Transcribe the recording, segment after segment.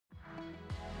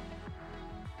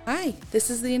Hi,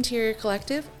 this is the Interior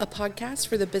Collective, a podcast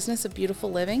for the business of beautiful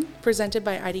living, presented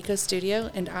by IDCO Studio,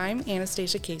 and I'm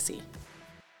Anastasia Casey.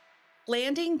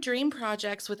 Landing dream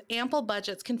projects with ample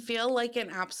budgets can feel like an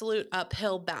absolute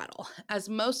uphill battle. As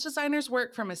most designers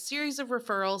work from a series of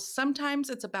referrals, sometimes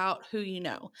it's about who you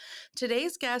know.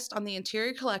 Today's guest on the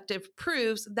Interior Collective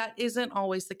proves that isn't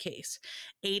always the case.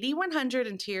 8100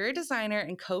 interior designer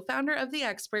and co-founder of The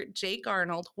Expert, Jake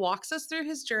Arnold, walks us through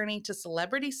his journey to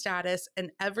celebrity status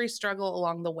and every struggle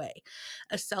along the way.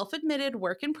 A self-admitted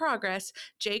work in progress,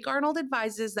 Jake Arnold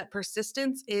advises that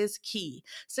persistence is key.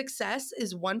 Success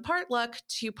is one part luck,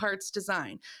 two parts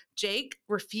design. Jake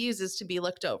refuses to be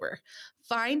looked over.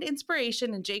 Find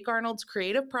inspiration in Jake Arnold's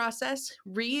creative process,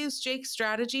 reuse Jake's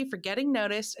strategy for getting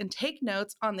noticed, and take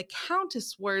notes on the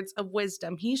countless words of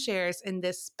wisdom he shares in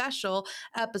this special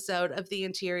episode of the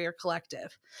Interior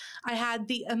Collective. I had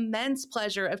the immense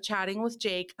pleasure of chatting with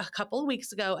Jake a couple of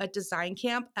weeks ago at Design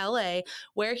Camp LA,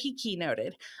 where he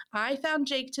keynoted. I found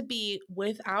Jake to be,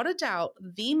 without a doubt,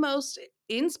 the most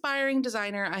inspiring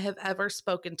designer I have ever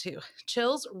spoken to.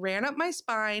 Chills ran up my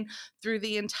spine through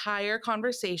the entire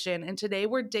conversation, and today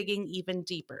we're digging even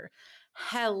deeper.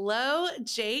 Hello,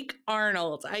 Jake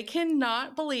Arnold. I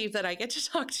cannot believe that I get to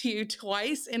talk to you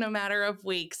twice in a matter of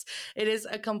weeks. It is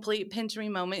a complete pinch me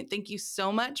moment. Thank you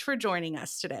so much for joining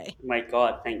us today. My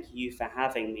God, thank you for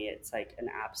having me. It's like an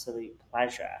absolute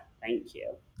pleasure. Thank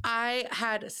you. I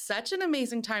had such an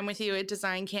amazing time with you at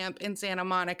Design Camp in Santa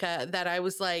Monica that I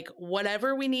was like,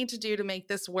 whatever we need to do to make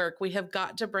this work, we have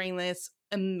got to bring this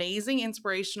amazing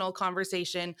inspirational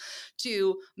conversation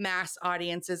to mass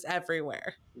audiences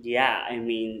everywhere. Yeah, I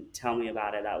mean, tell me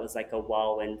about it. That was like a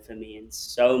whirlwind for me and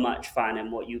so much fun.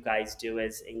 And what you guys do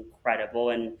is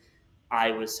incredible. And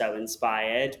I was so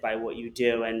inspired by what you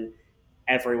do and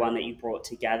everyone that you brought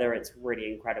together. It's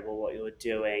really incredible what you're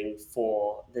doing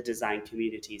for the design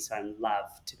community. So I'd love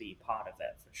to be part of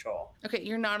it for sure. Okay,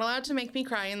 you're not allowed to make me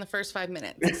cry in the first 5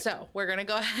 minutes. So we're going to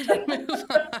go ahead and move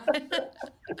on.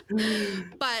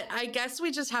 But I guess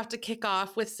we just have to kick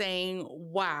off with saying,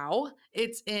 wow,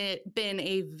 been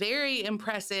a very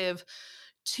impressive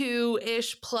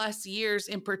 2-ish plus years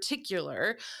in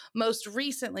particular. Most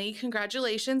recently,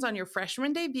 congratulations on your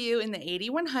freshman debut in the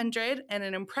 8100 and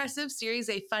an impressive Series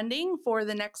A funding for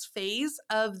the next phase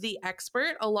of The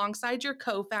Expert alongside your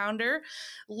co-founder,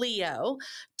 Leo.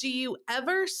 Do you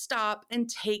ever stop and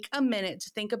take a minute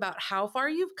to think about how far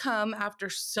you've come after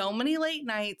so many late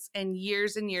nights and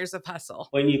years of hustle?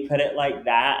 When you put it like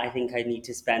that, I think I need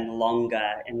to spend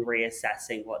longer in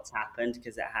reassessing what's happened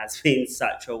because it has been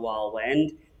such a whirlwind.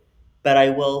 But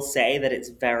I will say that it's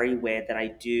very weird that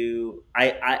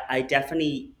I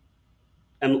definitely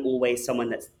am always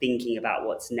someone that's thinking about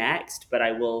what's next. But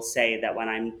I will say that when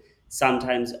I'm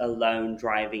sometimes alone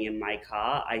driving in my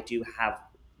car, I do have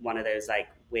one of those like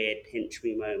weird pinch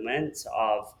me moments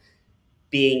of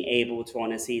being able to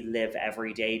honestly live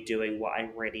every day doing what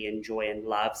I really enjoy and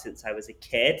love since I was a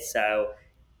kid. So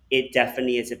it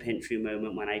definitely is a pinch me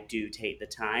moment when I do take the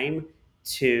time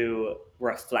to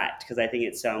reflect because I think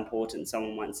it's so important.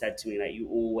 Someone once said to me that you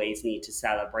always need to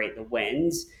celebrate the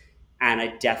wins. And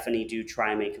I definitely do try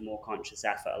and make a more conscious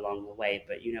effort along the way.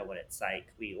 But you know what it's like.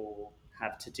 We all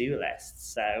have to-do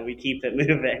lists. So we keep it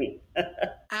moving.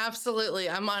 Absolutely.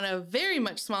 I'm on a very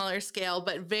much smaller scale,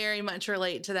 but very much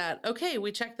relate to that. Okay,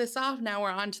 we checked this off. Now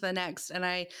we're on to the next. And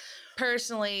I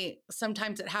personally,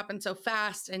 sometimes it happens so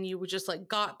fast and you just like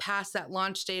got past that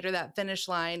launch date or that finish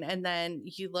line. And then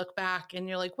you look back and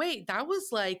you're like, wait, that was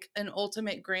like an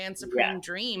ultimate grand Yeah. supreme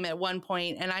dream at one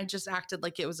point, and I just acted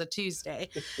like it was a Tuesday.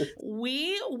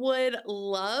 We would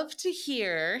love to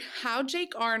hear how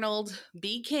Jake Arnold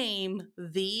became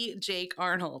the Jake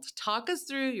Arnold. Talk us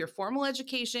through your formal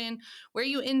education, where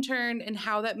you interned, and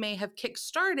how that may have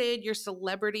kickstarted your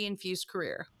celebrity infused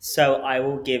career. So I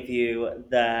will give you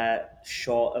the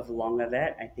short of long of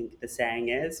it, I think the saying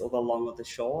is, or the long of the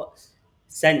short.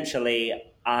 Essentially,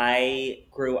 I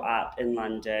grew up in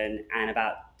London, and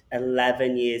about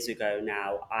 11 years ago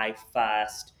now, I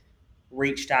first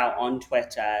reached out on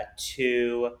Twitter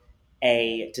to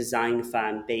a design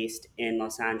firm based in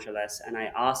Los Angeles and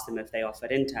I asked them if they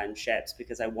offered internships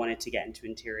because I wanted to get into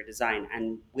interior design.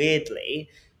 And weirdly,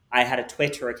 I had a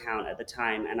Twitter account at the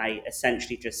time and I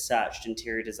essentially just searched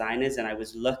interior designers and I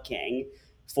was looking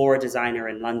for a designer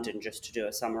in London just to do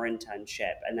a summer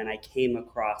internship. And then I came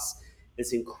across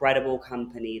this incredible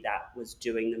company that was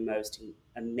doing the most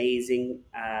amazing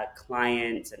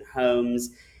clients and homes,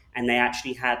 and they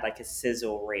actually had like a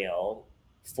sizzle reel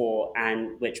for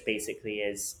and which basically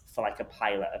is for like a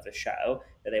pilot of a show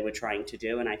that they were trying to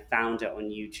do, and I found it on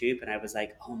YouTube and I was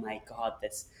like, oh my god,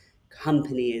 this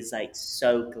company is like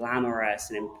so glamorous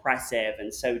and impressive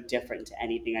and so different to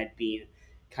anything I'd been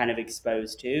kind of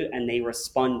exposed to. And they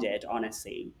responded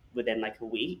honestly within like a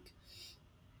week,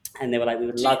 and they were like, "We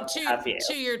would love to have you."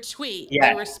 To your tweet.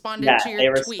 Yeah, They responded yeah. to your They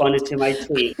tweet. responded to my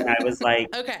tweet, and I was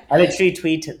like, Okay. I literally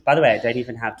tweeted. By the way, I don't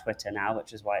even have Twitter now,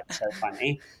 which is why it's so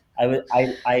funny.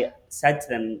 I said to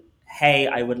them, "Hey,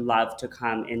 I would love to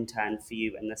come intern for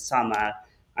you in the summer.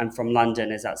 I'm from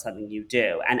London. Is that something you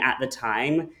do?" And at the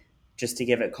time, just to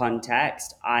give it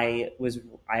context, I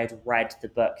had read the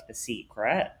book The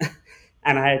Secret.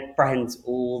 And I had friends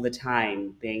all the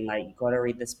time being like, "You got to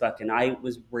read this book." And I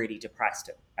was really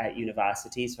depressed at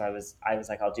university, so I was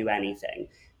like, "I'll do anything."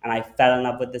 And I fell in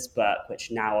love with this book, which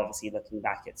now, obviously, looking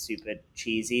back, it's super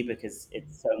cheesy because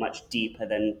it's so much deeper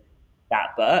than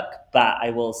that book. But I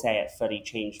will say it fully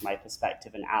changed my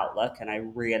perspective and outlook, and I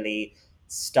really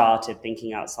started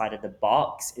thinking outside of the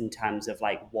box in terms of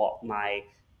like what my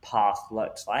path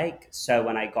looked like. So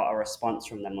when I got a response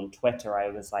from them on Twitter, I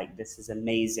was like, "This is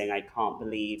amazing. I can't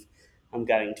believe I'm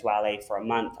going to LA for a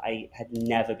month." I had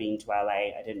never been to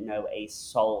LA. I didn't know a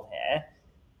soul here.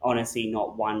 Honestly,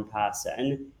 not one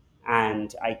person.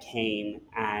 And I came,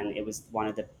 and it was one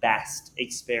of the best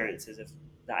experiences of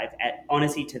that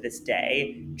honestly, to this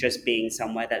day, just being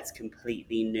somewhere that's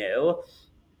completely new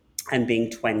and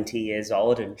being 20 years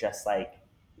old and just like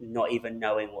not even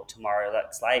knowing what tomorrow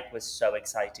looks like was so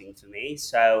exciting for me.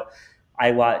 So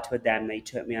I worked with them. They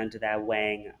took me under their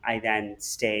wing. I then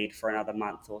stayed for another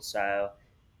month or so,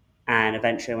 and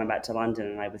eventually I went back to London,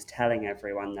 and I was telling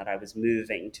everyone that I was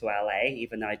moving to LA,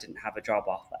 even though I didn't have a job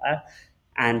offer.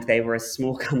 And they were a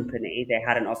small company. They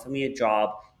hadn't offered me a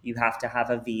job. You have to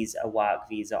have a visa, a work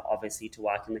visa, obviously, to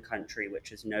work in the country,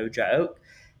 which is no joke.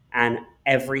 And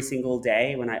every single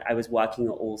day when I was working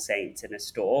at All Saints in a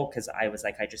store, because I was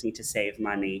like, I just need to save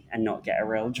money and not get a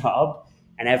real job.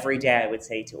 And every day I would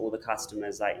say to all the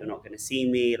customers, like, "You're not going to see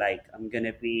me. Like, I'm going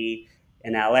to be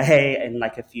in LA in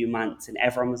like a few months." And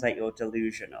everyone was like, "You're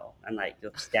delusional and like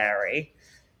you're scary."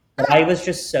 But I was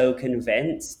just so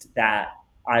convinced that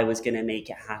I was going to make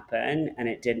it happen, and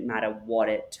it didn't matter what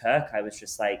it took. I was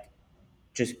just like,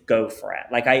 just go for it.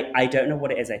 Like, I don't know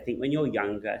what it is. I think when you're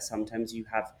younger, sometimes you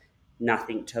have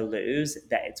nothing to lose,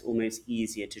 that it's almost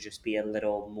easier to just be a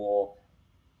little more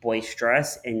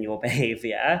boisterous in your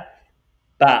behavior.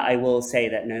 But I will say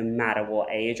that no matter what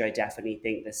age, I definitely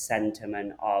think the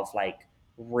sentiment of like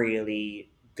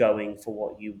really going for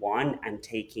what you want and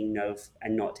taking no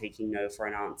and not taking no for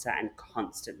an answer and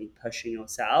constantly pushing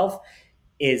yourself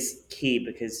is key.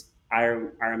 Because I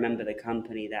remember the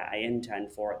company that I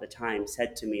interned for at the time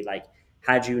said to me, like,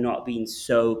 had you not been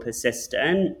so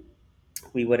persistent,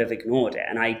 we would have ignored it.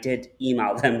 And I did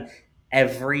email them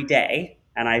every day,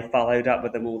 and I followed up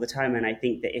with them all the time. And I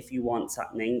think that if you want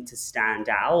something to stand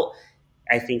out,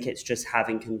 I think it's just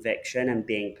having conviction and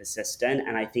being persistent.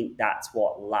 And I think that's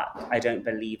what luck. I don't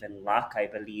believe in luck. I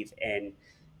believe in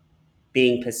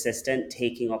being persistent,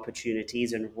 taking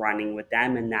opportunities and running with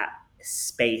them. And that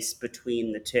space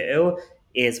between the two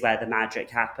is where the magic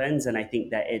happens. And I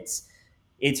think that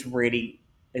it's really,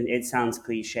 and it sounds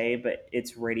cliche, but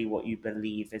it's really what you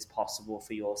believe is possible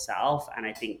for yourself. And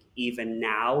I think even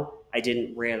now, I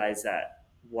didn't realize that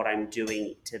what I'm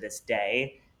doing to this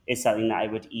day is something that I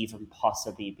would even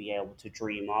possibly be able to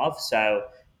dream of. So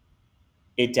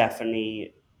it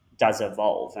definitely does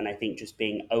evolve. And I think just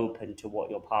being open to what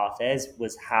your path is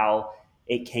was how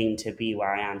it came to be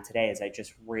where I am today. Is I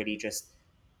just really just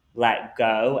let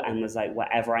go and was like,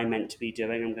 whatever I'm meant to be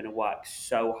doing, I'm going to work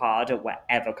so hard at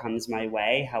whatever comes my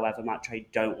way, however much I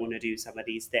don't want to do some of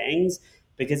these things,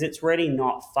 because it's really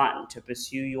not fun to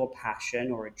pursue your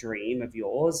passion or a dream of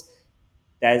yours.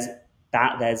 there's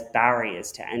there's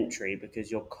barriers to entry because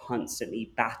you're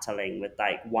constantly battling with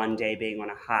like one day being on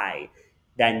a high,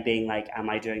 then being like, am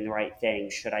I doing the right thing?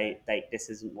 Should I, like, this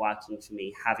isn't working for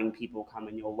me, having people come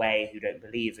in your way who don't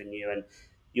believe in you, and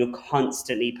you're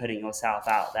constantly putting yourself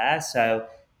out there. So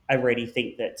I really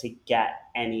think that to get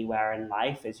anywhere in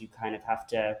life is you kind of have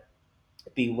to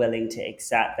be willing to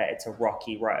accept that it's a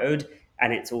rocky road,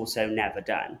 and it's also never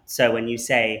done. So when you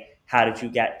say, how did you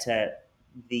get to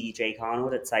the Jake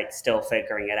Arnold? It's like still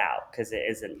figuring it out because it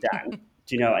isn't done.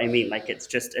 Do you know what I mean? Like Yeah.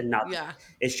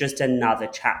 it's just another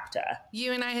chapter.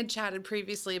 You and I had chatted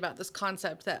previously about this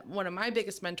concept that one of my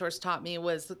biggest mentors taught me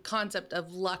was the concept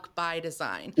of luck by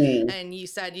design. Mm, And you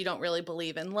said you don't really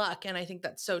believe in luck. And I think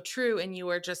that's so true. And you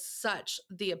are just such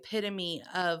the epitome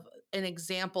of an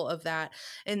example of that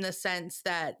in the sense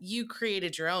that you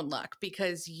created your own luck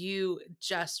because you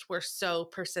just were so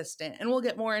persistent. And we'll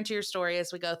get more into your story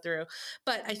as we go through.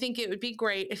 But I think it would be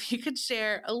great if you could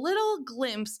share a little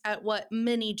glimpse at what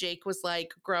mini Jake was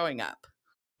like growing up.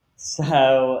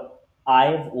 So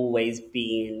I've always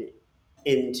been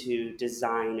into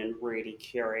design and really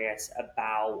curious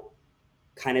about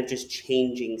kind of just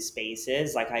changing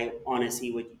spaces. Like I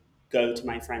honestly would go to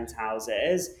my friends'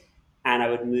 houses and I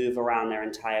would move around their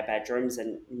entire bedrooms,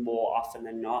 and more often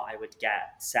than not I would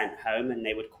get sent home and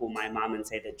they would call my mum and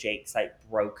say that Jake's like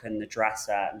broken the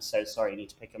dresser. I'm so sorry, you need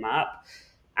to pick him up.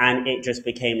 And it just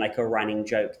became like a running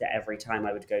joke that every time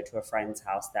I would go to a friend's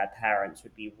house, their parents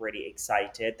would be really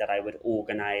excited that I would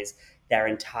organize their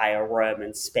entire room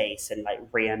and space and like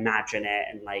reimagine it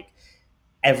and like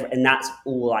and that's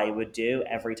all I would do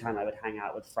every time I would hang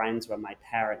out with friends. When my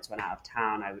parents went out of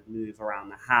town, I would move around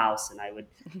the house and I would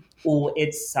all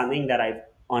it's something that I've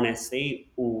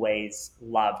honestly always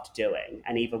loved doing.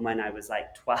 And even when I was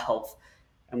like 12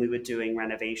 and we were doing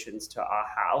renovations to our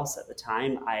house at the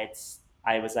time, I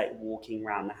was like walking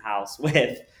around the house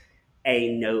with a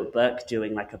notebook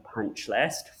doing like a punch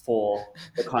list for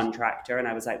the contractor. And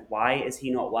I was like, why is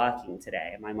he not working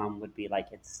today? And my mum would be like,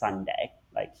 it's Sunday.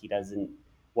 Like he doesn't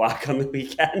work on the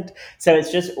weekend. So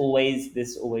it's just always,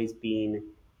 this always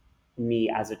been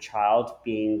me as a child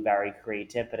being very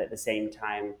creative. But at the same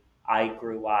time, I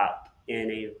grew up in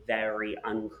a very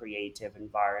uncreative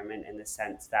environment in the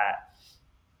sense that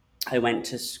I went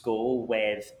to school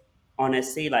with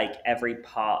honestly like every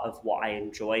part of what I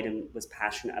enjoyed and was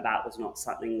passionate about was not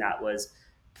something that was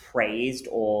praised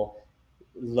or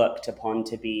looked upon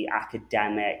to be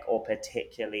academic or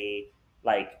particularly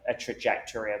like a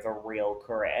trajectory of a real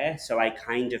career. So I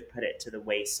kind of put it to the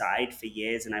wayside for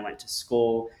years and I went to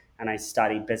school and I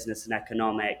studied business and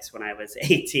economics when I was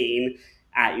 18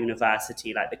 at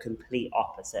university, like the complete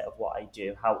opposite of what I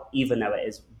do. How even though it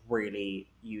is really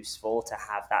useful to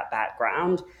have that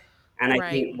background. And I Right.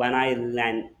 think when I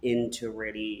lent into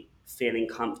really feeling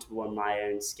comfortable in my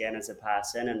own skin as a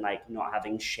person and like not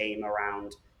having shame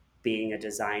around being a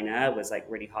designer was like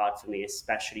really hard for me,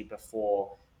 especially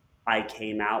before I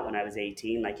came out when I was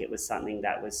 18. Like it was something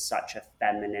that was such a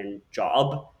feminine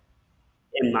job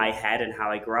in my head and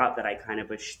how I grew up that I kind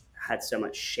of had so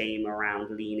much shame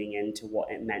around leaning into what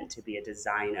it meant to be a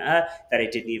designer that I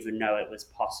didn't even know it was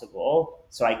possible.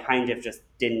 So I kind of just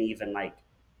didn't even like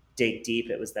dig deep.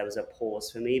 There was a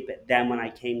pause for me. But then when I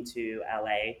came to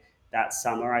LA that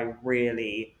summer, I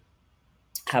really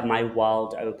had my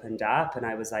world opened up and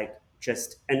I was like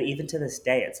just and even to this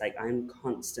day it's like I'm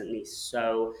constantly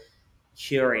so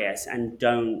curious and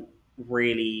don't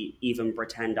really even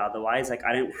pretend otherwise. Like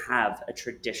I don't have a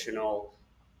traditional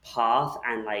path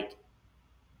and like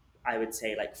I would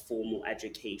say like formal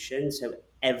education. So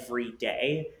every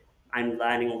day I'm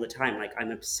learning all the time. Like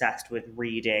I'm obsessed with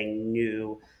reading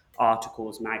new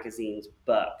articles, magazines,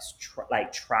 books,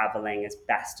 like traveling as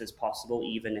best as possible,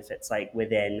 even if it's like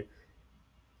within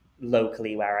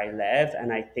locally where I live.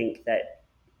 And I think that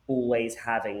always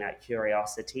having that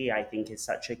curiosity, I think, is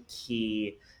such a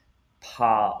key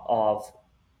part of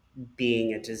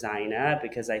being a designer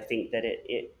because I think that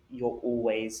it you're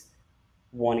always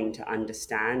wanting to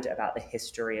understand about the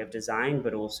history of design,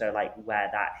 but also like where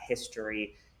that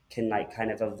history can like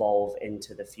kind of evolve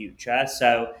into the future.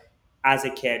 So as a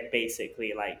kid,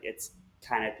 basically like it's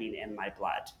kind of been in my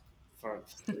blood for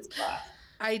since birth.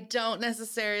 I don't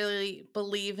necessarily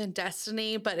believe in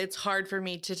destiny, but it's hard for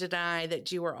me to deny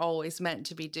that you were always meant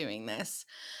to be doing this.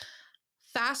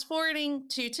 Fast forwarding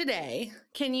to today,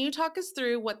 can you talk us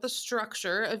through what the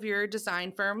structure of your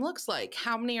design firm looks like?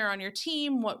 How many are on your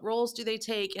team? What roles do they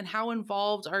take? And how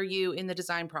involved are you in the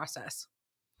design process?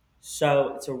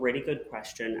 So it's a really good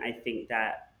question. I think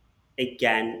that,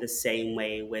 again, the same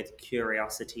way with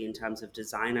curiosity in terms of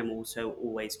design, I'm also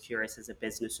always curious as a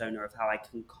business owner of how I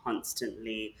can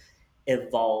constantly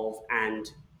evolve and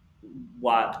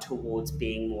work towards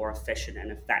being more efficient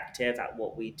and effective at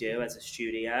what we do as a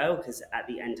studio. Because at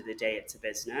the end of the day, it's a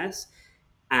business.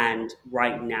 And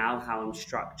right now, how I'm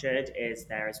structured is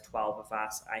there is 12 of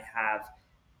us. I have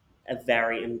a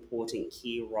very important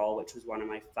key role, which was one of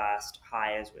my first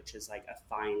hires, which is like a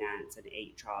finance and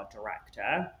HR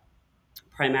director,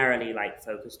 primarily like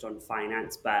focused on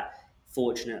finance, but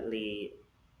fortunately,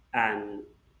 um,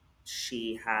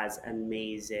 she has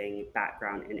amazing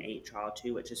background in HR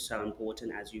too, which is so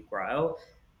important as you grow,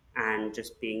 and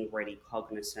just being really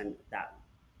cognizant that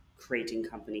creating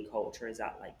company culture is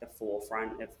at like the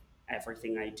forefront of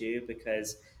everything I do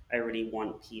because I really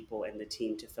want people in the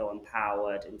team to feel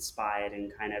empowered, inspired,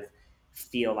 and kind of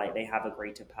feel like they have a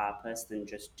greater purpose than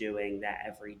just doing their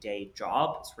everyday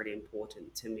job. It's really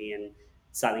important to me, and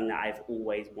something that I've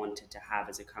always wanted to have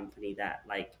as a company, that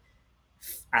like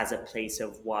as a place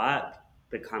of work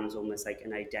becomes almost like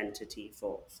an identity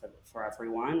for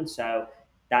everyone. So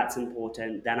that's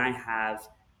important. Then I have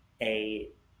a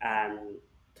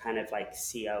kind of like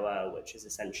COO, which is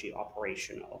essentially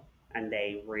operational. And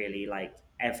they really like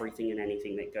everything and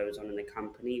anything that goes on in the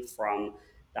company, from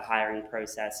the hiring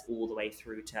process all the way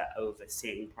through to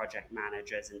overseeing project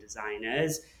managers and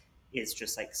designers, is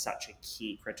just like such a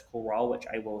key critical role, which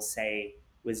I will say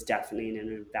was definitely an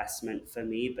investment for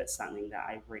me, but something that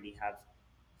I really have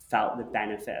felt the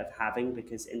benefit of having,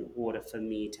 because in order for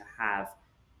me to have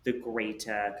the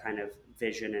greater kind of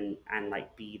vision and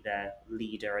like be the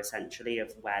leader essentially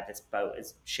of where this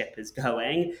ship is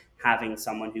going, having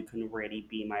someone who can really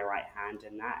be my right hand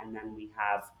in that. And then we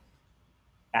have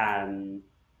um,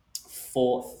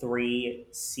 three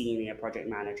senior project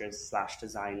managers slash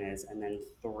designers, and then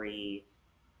three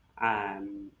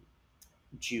um,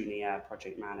 junior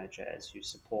project managers who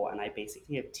support, and I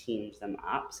basically have teamed them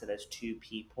up. So there's two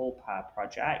people per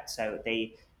project. So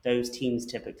those teams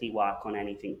typically work on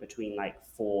anything between like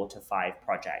 4 to 5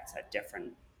 projects at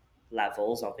different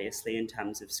levels, obviously, in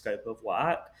terms of scope of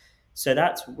work. So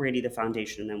that's really the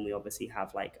foundation. And then we obviously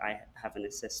have like, I have an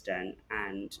assistant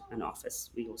and an office.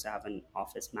 We also have an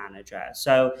office manager.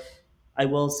 So I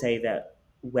will say that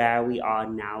where we are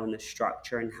now in the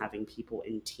structure and having people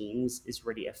in teams is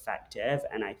really effective.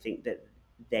 And I think that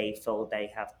they feel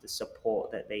they have the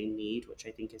support that they need, which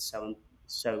I think is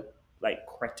so like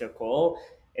critical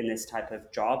in this type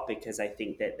of job, because I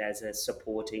think that there's a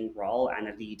supporting role and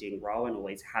a leading role, and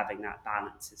always having that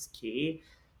balance is key.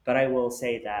 But I will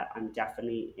say that I'm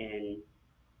definitely in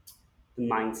the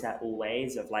mindset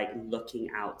always of like looking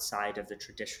outside of the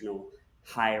traditional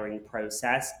hiring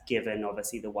process, given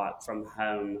obviously the work from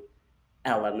home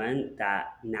element,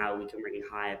 that now we can really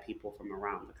hire people from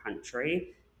around the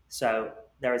country. So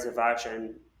there is a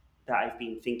version that I've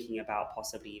been thinking about,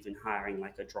 possibly even hiring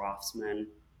like a draftsman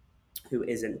who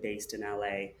isn't based in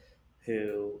LA,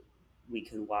 who we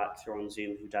can work through on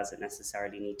Zoom, who doesn't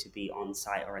necessarily need to be on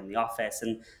site or in the office.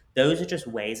 And those are just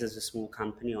ways, as a small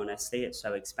company, honestly, it's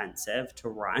so expensive to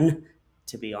run,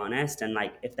 to be honest. And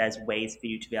like, if there's ways for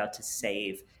you to be able to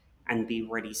save and be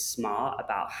really smart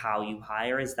about how you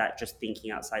hire, is that just thinking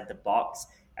outside the box.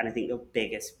 And I think the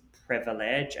biggest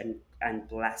privilege and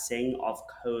blessing of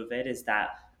COVID is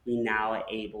that we now are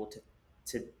able to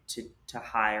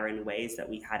hire in ways that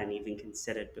we hadn't even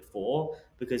considered before,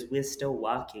 because we're still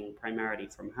working primarily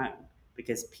from home,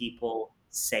 because people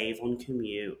save on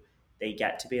commute, they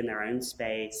get to be in their own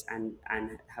space and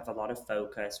have a lot of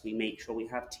focus. We make sure we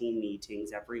have team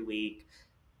meetings every week,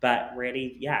 but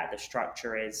really, yeah, the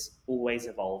structure is always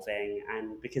evolving.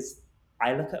 And because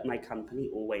I look at my company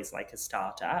always like a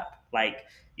startup, like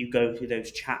you go through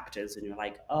those chapters and you're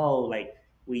like, oh, like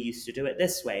we used to do it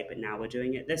this way, but now we're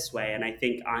doing it this way. And I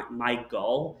think my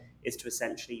goal is to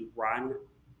essentially run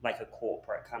like a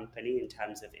corporate company in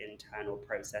terms of internal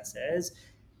processes.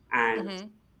 And Mm-hmm.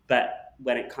 but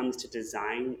when it comes to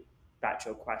design, back to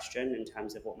your question in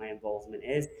terms of what my involvement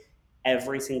is,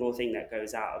 every single thing that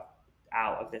goes out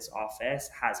of this office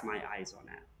has my eyes on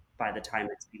it by the time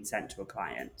it's been sent to a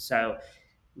client. So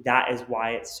that is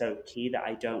why it's so key that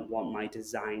I don't want my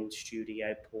design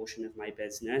studio portion of my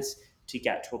business to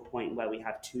get to a point where we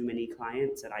have too many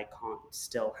clients that I can't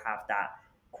still have that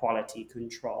quality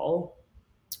control.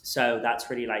 So that's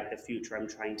really like the future. I'm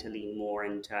trying to lean more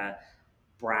into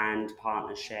brand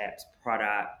partnerships,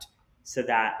 product, so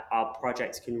that our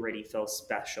projects can really feel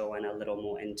special and a little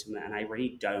more intimate. And I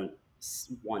really don't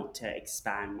want to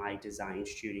expand my design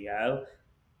studio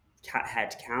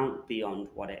head count beyond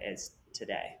what it is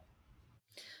today.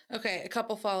 Okay, a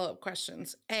couple follow-up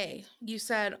questions. A, you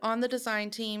said on the design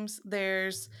teams,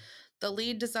 there's the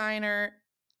lead designer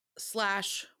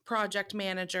slash project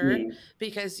manager, Mm,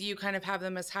 because you kind of have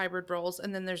them as hybrid roles,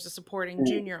 and then there's a supporting mm,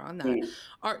 junior on that.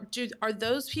 mm. Are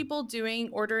those people doing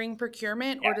ordering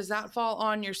procurement, or does Yes. that fall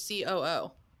on your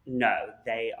COO? No,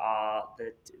 they are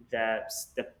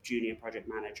the junior project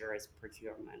manager is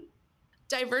procurement.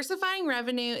 Diversifying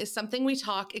revenue is something we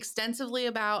talk extensively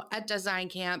about at Design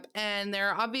Camp, and there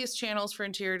are obvious channels for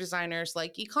interior designers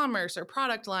like e commerce or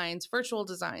product lines, virtual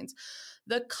designs.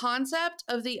 The concept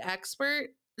of the expert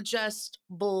just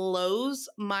blows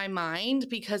my mind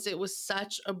because it was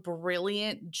such a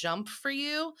brilliant jump for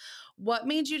you. What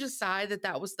made you decide that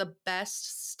that was the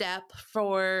best step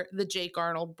for the Jake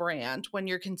Arnold brand when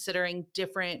you're considering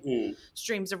different Mm.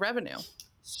 streams of revenue?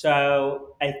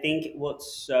 So I think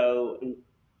what's so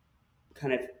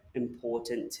kind of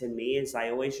important to me is I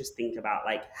always just think about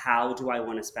like how do I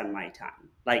want to spend my time,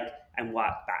 like, and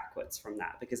work backwards from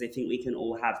that, because I think we can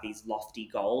all have these lofty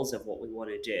goals of what we want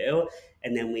to do,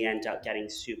 and then we end up getting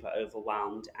super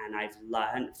overwhelmed. And I've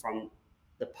learned from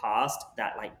the past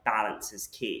that like balance is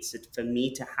key. So for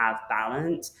me to have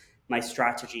balance, my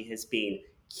strategy has been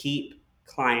keep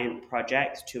client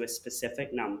projects to a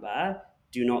specific number,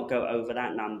 do not go over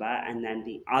that number, and then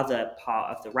the other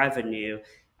part of the revenue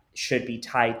should be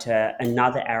tied to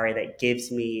another area that gives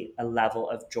me a level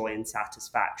of joy and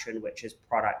satisfaction, which is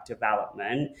product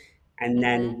development. And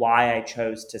then Mm-hmm. why I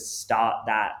chose to start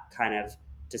that kind of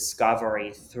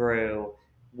discovery through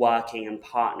working and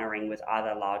partnering with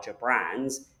other larger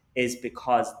brands is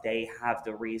because they have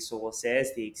the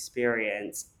resources, the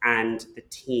experience, and the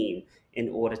team in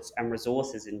order to, and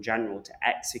resources in general to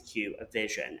execute a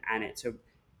vision. And it's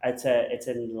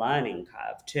a learning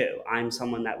curve too. I'm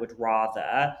someone that would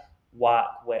rather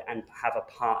work with and have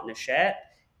a partnership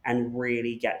and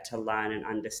really get to learn and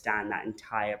understand that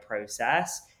entire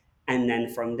process. And then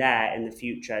from there, in the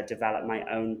future, develop my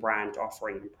own brand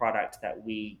offering and product that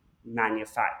we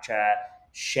manufacture,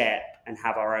 ship, and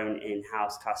have our own in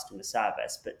house customer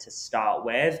service. But to start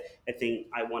with, I think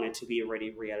I wanted to be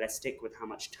really realistic with how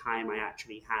much time I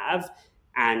actually have.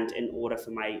 And in order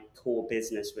for my core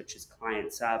business, which is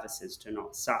client services, to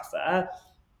not suffer,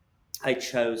 I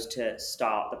chose to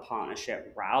start the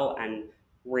partnership route, and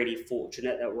really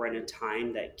fortunate that we're in a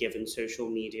time that, given social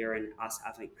media and us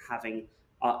having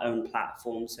our own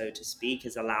platform, so to speak,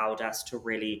 has allowed us to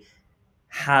really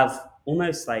have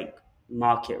almost like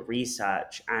market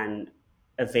research and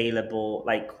available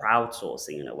like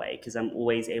crowdsourcing in a way, because I'm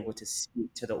always able to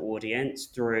speak to the audience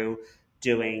through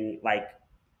doing like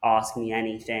ask me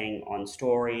anything on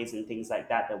stories and things like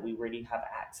that, that we really have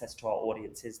access to our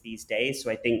audiences these days. So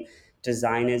I think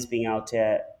designers being able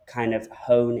to kind of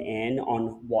hone in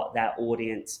on what that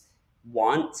audience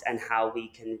wants and how we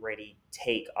can really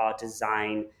take our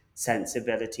design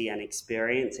sensibility and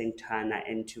experience and turn that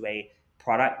into a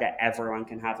product that everyone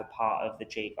can have a part of the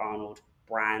Jake Arnold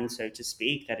brand, so to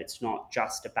speak, that it's not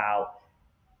just about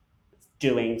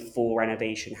doing full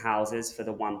renovation houses for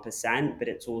the 1%, but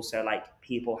it's also like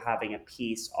people having a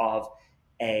piece of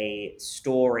a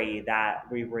story that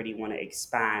we really want to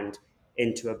expand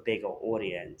into a bigger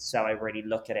audience. So I really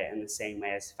look at it in the same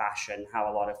way as fashion,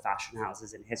 how a lot of fashion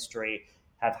houses in history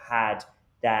have had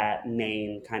their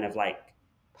main kind of like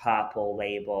purple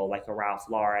label, like a Ralph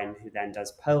Lauren who then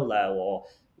does polo or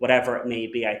whatever it may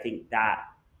be. I think that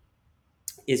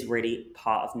is really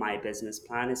part of my business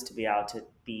plan, is to be able to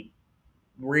be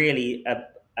really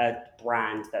a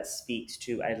brand that speaks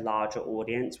to a larger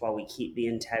audience while we keep the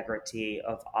integrity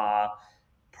of our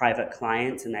private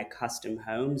clients and their custom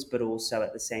homes, but also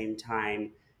at the same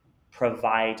time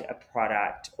provide a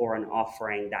product or an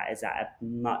offering that is at a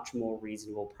much more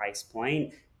reasonable price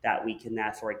point that we can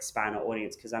therefore expand our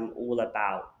audience. Because I'm all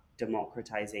about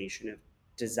democratization of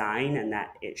design and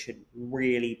that it should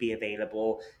really be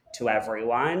available to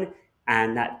everyone.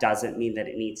 And that doesn't mean that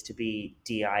it needs to be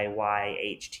DIY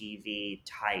HTV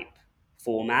type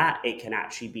format. It can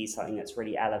actually be something that's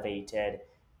really elevated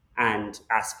and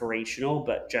aspirational,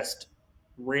 but just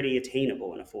really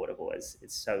attainable and affordable is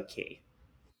so key.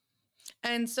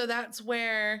 And so that's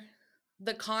where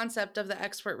the concept of the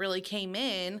expert really came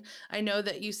in. I know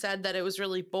that you said that it was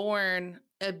really born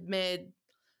amid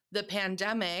the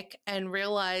pandemic, and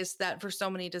realized that for so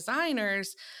many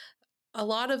designers, a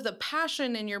lot of the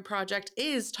passion in your project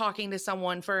is talking to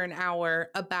someone for an hour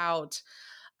about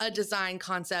a design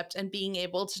concept and being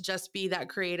able to just be that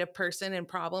creative person and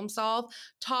problem solve.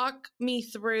 Talk me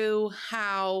through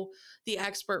how the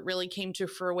expert really came to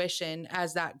fruition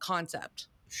as that concept.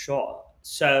 Sure.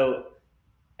 So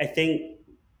I think,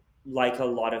 like a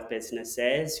lot of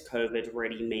businesses, COVID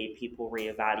really made people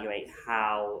reevaluate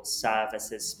how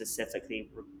services, specifically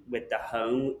with the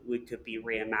home, would could be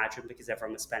reimagined, because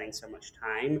everyone was spending so much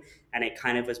time, and it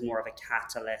kind of was more of a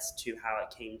catalyst to how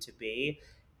it came to be.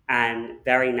 And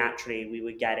very naturally, we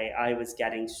would get it. I was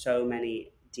getting so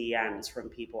many DMs from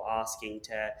people asking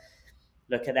to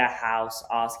look at their house,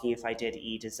 asking if I did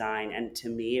e-design. And to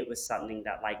me, it was something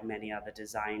that, like many other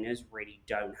designers, really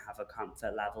don't have a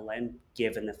comfort level in,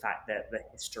 given the fact that the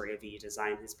history of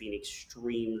e-design has been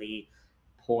extremely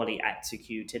poorly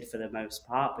executed for the most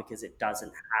part, because it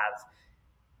doesn't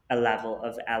have a level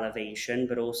of elevation,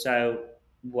 but also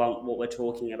what we're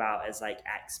talking about is like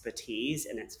expertise,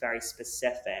 and it's very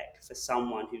specific for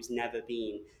someone who's never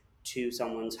been to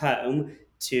someone's home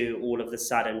to all of a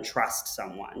sudden trust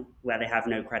someone where they have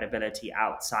no credibility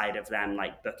outside of them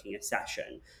like booking a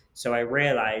session. So I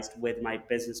realized with my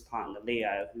business partner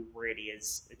Leo, who really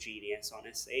is a genius,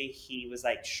 honestly, he was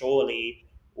like, surely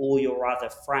all your other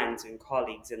friends and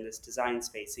colleagues in this design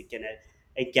space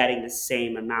are getting the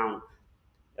same amount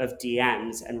of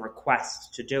DMs and requests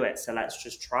to do it. So let's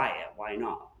just try it. Why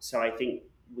not? So I think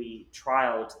we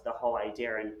trialed the whole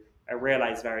idea, and I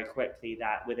realized very quickly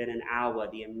that within an hour,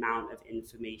 the amount of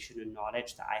information and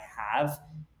knowledge that I have,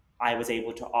 I was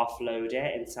able to offload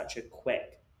it in such a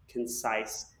quick,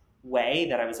 concise way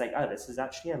that I was like, oh, this is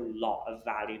actually a lot of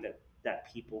value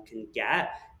that people can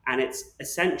get. And it's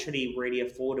essentially really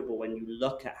affordable when you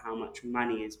look at how much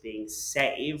money is being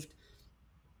saved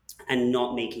and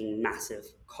not making massive,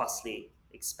 costly,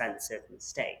 expensive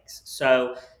mistakes.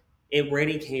 So it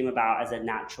really came about as a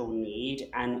natural need,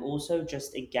 and also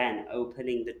just again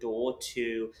opening the door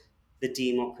to the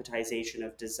democratization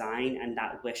of design and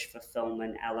that wish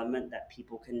fulfillment element that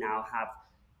people can now have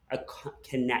a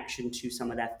connection to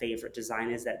some of their favorite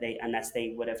designers that they, unless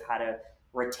they would have had a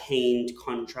retained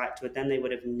contract with them, they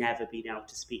would have never been able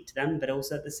to speak to them. But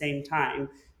also at the same time,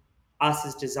 us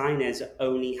as designers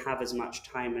only have as much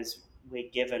time as we're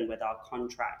given with our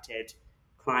contracted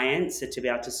clients. So to be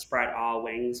able to spread our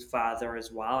wings further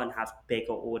as well and have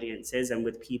bigger audiences and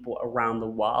with people around the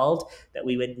world that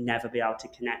we would never be able to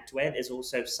connect with is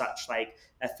also such like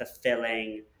a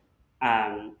fulfilling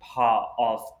part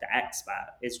of the expert.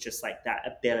 Is just like that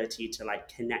ability to like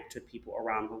connect with people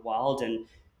around the world. And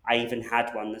I even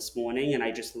had one this morning, and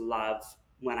I just love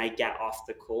when I get off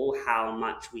the call how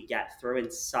much we get through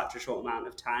in such a short amount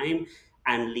of time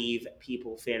and leave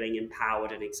people feeling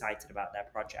empowered and excited about their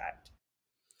project.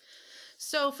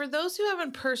 So, for those who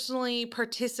haven't personally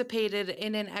participated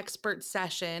in an expert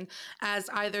session as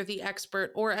either the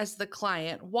expert or as the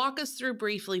client, walk us through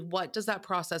briefly what does that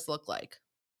process look like?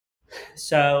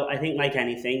 So I think like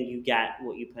anything, you get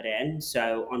what you put in.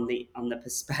 So on the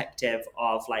perspective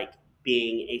of like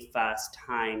being a first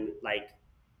time like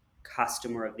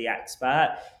customer of the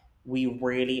expert, we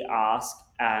really ask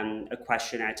a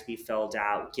questionnaire to be filled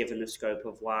out, given the scope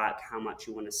of work, how much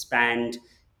you want to spend,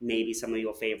 maybe some of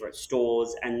your favorite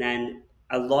stores. And then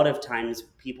a lot of times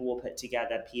people will put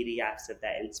together PDFs of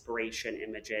their inspiration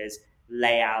images,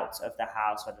 layouts of the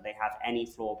house, whether they have any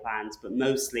floor plans, but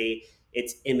mostly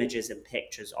it's images and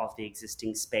pictures of the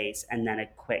existing space, and then a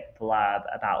quick blurb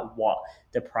about what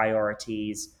the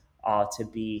priorities are to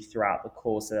be throughout the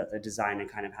course so that the designer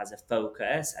kind of has a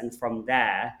focus. And from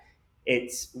there,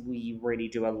 it's we really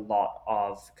do a lot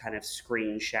of kind of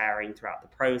screen sharing throughout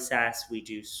the process. We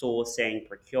do sourcing,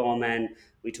 procurement,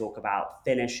 we talk about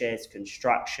finishes,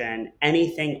 construction,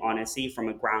 anything honestly from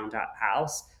a ground up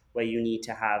house where you need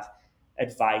to have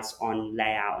advice on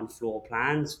layout and floor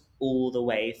plans, all the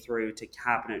way through to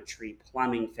cabinetry,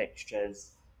 plumbing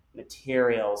fixtures,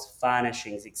 materials,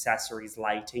 furnishings, accessories,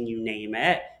 lighting, you name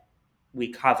it,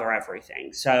 we cover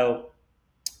everything. So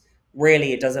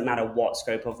really, it doesn't matter what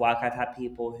scope of work. I've had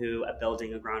people who are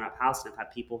building a grown up house, and I've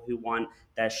had people who want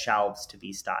their shelves to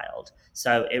be styled.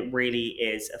 So it really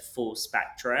is a full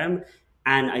spectrum.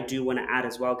 And I do want to add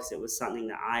as well, because it was something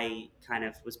that I kind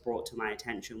of was brought to my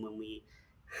attention when we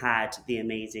had the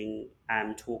amazing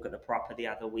talk at the proper the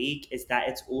other week, is that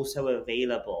it's also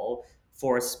available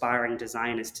for aspiring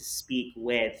designers to speak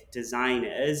with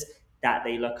designers that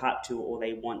they look up to or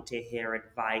they want to hear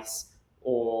advice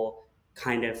or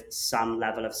kind of some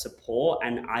level of support.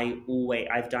 And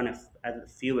I've done a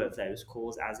few of those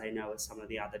calls, as I know as some of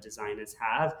the other designers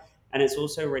have, and it's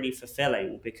also really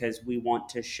fulfilling because we want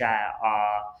to share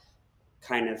our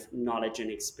kind of knowledge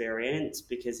and experience,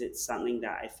 because it's something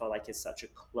that I feel like is such a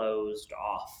closed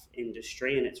off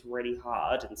industry, and it's really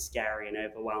hard and scary and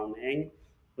overwhelming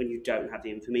when you don't have the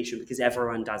information because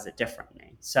everyone does it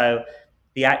differently. So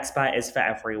the expert is for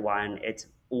everyone. It's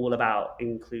all about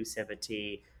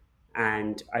inclusivity,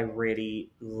 and I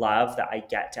really love that I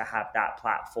get to have that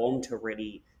platform to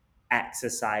really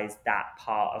exercise that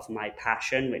part of my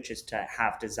passion, which is to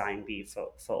have design be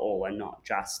for all and not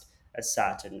just a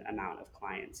certain amount of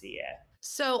clients a year.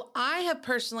 So I have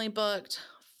personally booked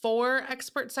 4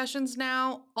 expert sessions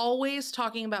now, always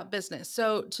talking about business.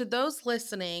 So, to those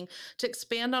listening, to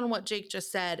expand on what Jake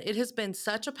just said, it has been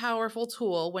such a powerful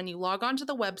tool when you log onto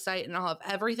the website, and I'll have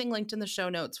everything linked in the show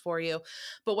notes for you.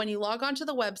 But when you log onto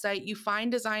the website, you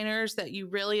find designers that you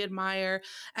really admire.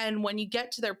 And when you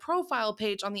get to their profile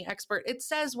page on the expert, it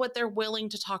says what they're willing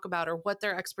to talk about or what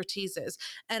their expertise is.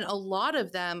 And a lot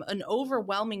of them, an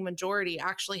overwhelming majority,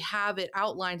 actually have it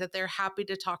outlined that they're happy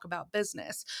to talk about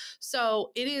business. So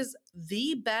it is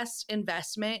the best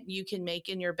investment you can make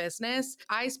in your business.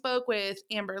 I spoke with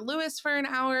Amber Lewis for an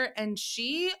hour and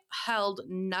she held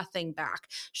nothing back.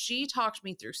 She talked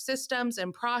me through systems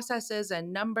and processes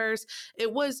and numbers.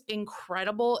 It was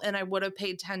incredible, and I would have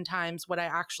paid 10 times what I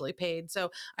actually paid.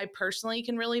 So I personally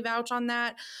can really vouch on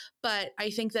that. But I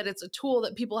think that it's a tool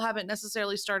that people haven't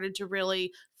necessarily started to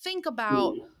really think about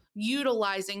Mm,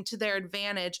 utilizing to their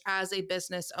advantage as a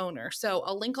business owner. So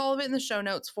I'll link all of it in the show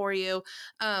notes for you.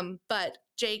 But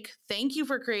Jake, thank you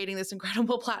for creating this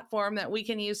incredible platform that we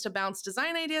can use to bounce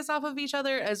design ideas off of each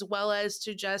other, as well as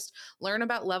to just learn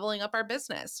about leveling up our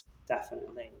business.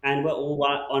 definitely. And we're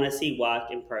all honestly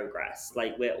work in progress.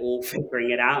 Like we're all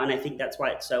figuring it out. And I think that's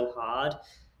why it's so hard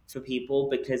for people,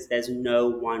 because there's no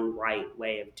one right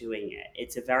way of doing it.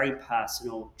 It's a very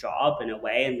personal job in a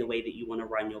way, and the way that you want to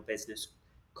run your business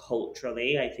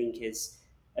culturally, I think, is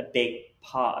a big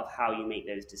part of how you make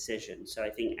those decisions. So I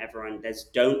think everyone, there's,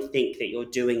 don't think that you're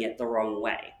doing it the wrong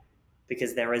way,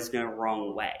 because there is no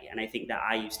wrong way. And I think that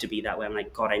I used to be that way. I'm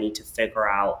like, God, I need to figure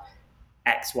out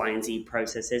X, Y, and Z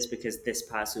processes because this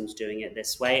person's doing it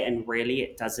this way. And really,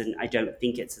 it doesn't, I don't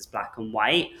think it's as black and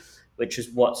white, which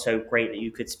is what's so great, that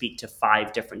you could speak to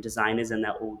 5 different designers and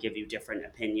they'll all give you different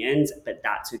opinions, but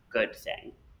that's a good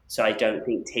thing. So I don't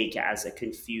think take it as a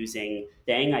confusing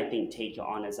thing. I think take it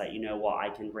on as like, you know what, I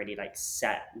can really like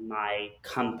set my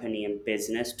company and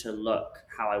business to look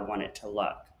how I want it to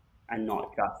look, and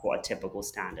not just what a typical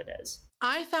standard is.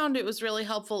 I found it was really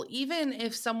helpful, even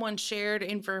if someone shared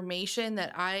information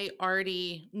that I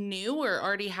already knew or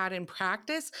already had in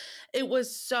practice. It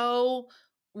was so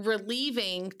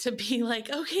relieving to be like,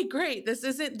 okay, great. This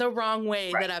isn't the wrong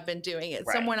way that Right. I've been doing it.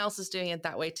 Right. Someone else is doing it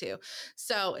that way too.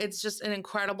 So it's just an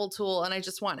incredible tool. And I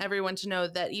just want everyone to know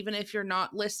that even if you're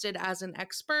not listed as an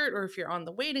expert or if you're on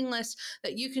the waiting list,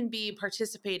 that you can be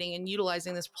participating and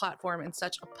utilizing this platform in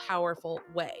such a powerful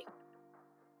way.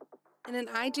 In an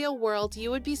ideal world, you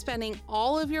would be spending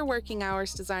all of your working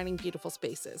hours designing beautiful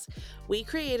spaces. We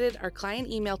created our client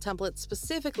email template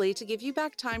specifically to give you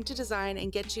back time to design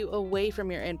and get you away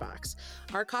from your inbox.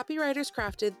 Our copywriters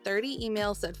crafted 30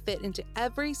 emails that fit into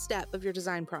every step of your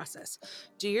design process.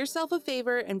 Do yourself a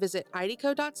favor and visit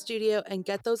idco.studio and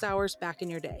get those hours back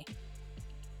in your day.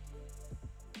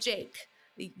 Jake,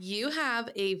 you have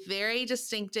a very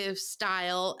distinctive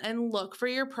style and look for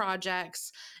your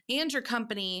projects and your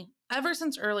company ever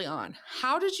since early on.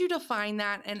 How did you define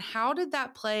that, and how did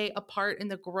that play a part in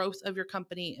the growth of your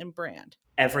company and brand?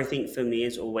 Everything for me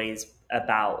is always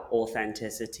about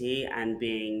authenticity and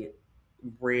being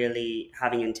really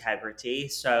having integrity.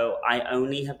 So I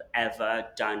only have ever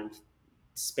done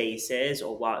spaces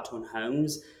or worked on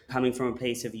homes coming from a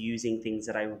place of using things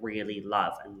that I really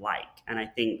love and like. And I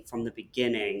think from the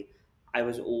beginning, I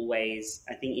was always,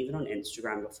 I think even on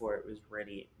Instagram before it was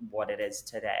really what it is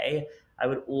today, I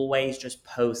would always just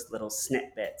post little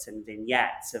snippets and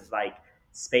vignettes of like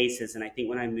spaces. And I think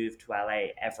when I moved to LA,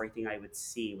 everything I would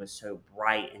see was so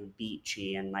bright and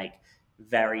beachy and like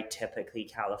very typically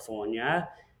California,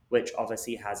 which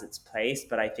obviously has its place.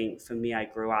 But I think for me, I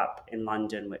grew up in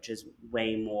London, which is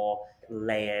way more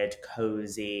layered,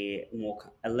 cozy, more,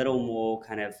 a little more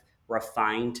kind of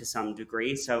refined to some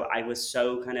degree. So I was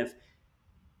so kind of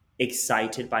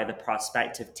excited by the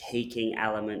prospect of taking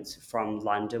elements from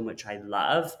London, which I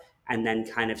love, and then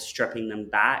kind of stripping them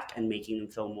back and making them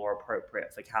feel more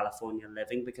appropriate for California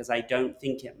living, because I don't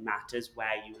think it matters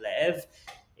where you live.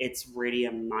 It's really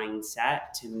a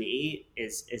mindset to me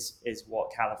is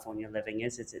what California living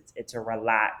is. It's a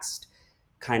relaxed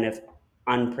kind of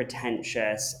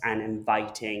unpretentious and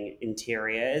inviting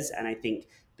interiors. And I think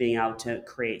being able to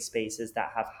create spaces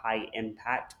that have high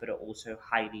impact but are also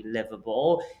highly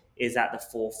livable is at the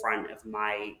forefront of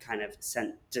my kind of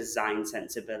design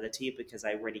sensibility, because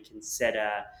I really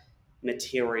consider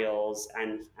materials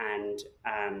and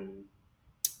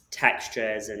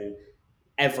textures and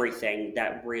everything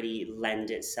that really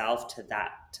lend itself to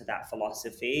that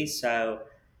philosophy. So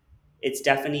it's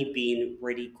definitely been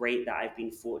really great that I've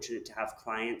been fortunate to have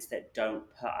clients that don't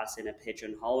put us in a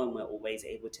pigeonhole, and we're always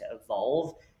able to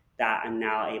evolve. That I'm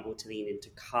now able to lean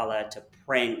into color, to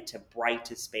print, to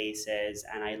brighter spaces.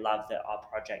 And I love that our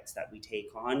projects that we take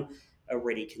on are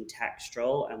really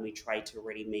contextual, and we try to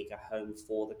really make a home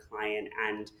for the client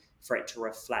and for it to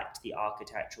reflect the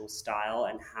architectural style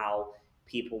and how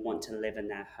people want to live in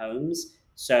their homes.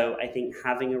 So I think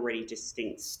having a really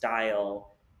distinct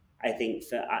style, I think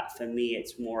for me,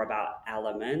 it's more about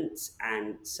elements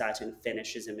and certain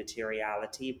finishes and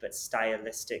materiality, but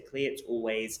stylistically, it's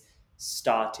always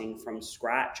starting from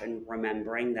scratch and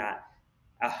remembering that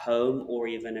a home or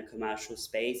even a commercial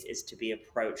space is to be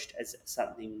approached as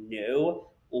something new,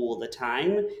 all the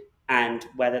time. And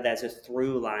whether there's a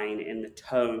through line in the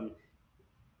tone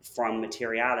from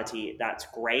materiality, that's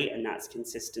great, and that's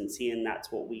consistency, and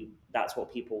that's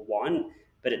what people want.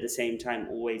 But at the same time,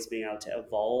 always being able to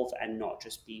evolve and not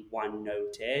just be one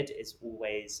noted is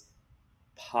always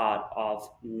part of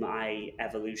my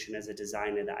evolution as a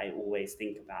designer that I always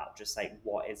think about. Just like,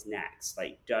 what is next?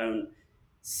 Like, don't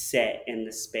sit in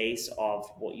the space of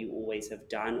what you always have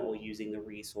done or using the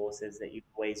resources that you've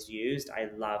always used. I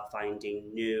love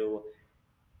finding new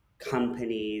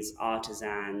companies,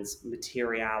 artisans,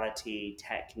 materiality,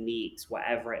 techniques,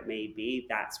 whatever it may be.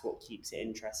 That's what keeps it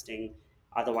interesting.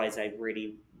 Otherwise, I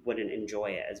really wouldn't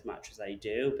enjoy it as much as I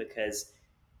do, because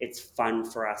it's fun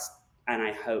for us, and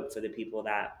I hope for the people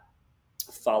that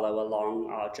follow along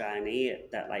our journey,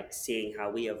 that like seeing how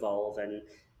we evolve and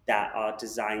that our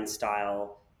design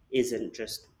style isn't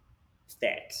just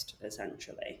fixed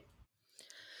essentially.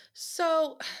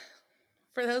 So,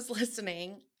 for those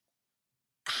listening,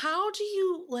 how do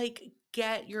you like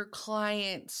get your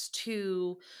clients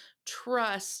to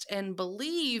trust and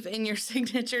believe in your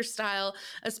signature style,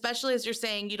 especially as you're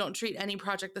saying you don't treat any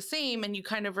project the same and you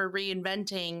kind of are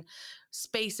reinventing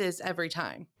spaces every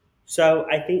time? So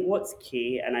I think what's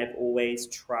key, and I've always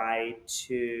tried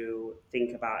to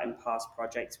think about in past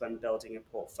projects when building a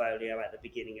portfolio at the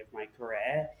beginning of my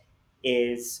career,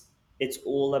 is it's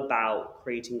all about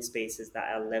creating spaces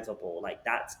that are livable. Like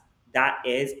that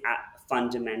is at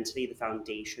fundamentally the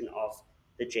foundation of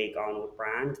the Jake Arnold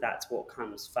brand. That's what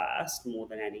comes first more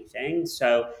than anything.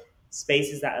 So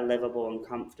spaces that are livable and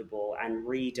comfortable, and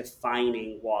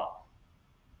redefining what,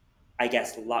 I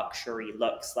guess, luxury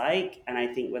looks like. And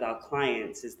I think with our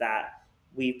clients is that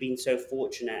we've been so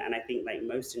fortunate, and I think like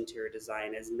most interior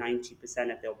designers,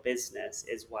 90% of their business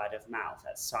is word of mouth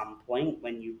at some point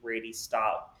when you really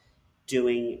start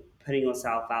putting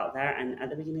yourself out there. And at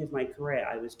the beginning of my career,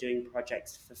 I was doing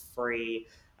projects for free.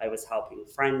 I was helping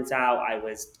friends out. I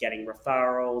was getting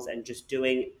referrals and just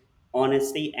doing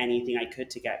honestly anything I could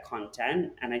to get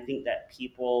content. And I think that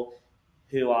people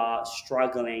who are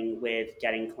struggling with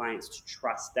getting clients to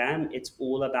trust them, it's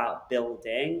all about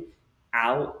building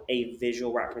out a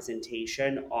visual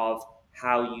representation of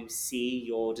how you see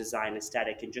your design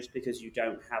aesthetic. And just because you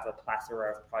don't have a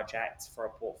plethora of projects for a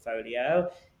portfolio,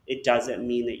 it doesn't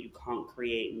mean that you can't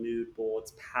create mood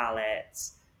boards,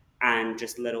 palettes, and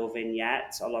just little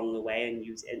vignettes along the way and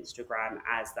use Instagram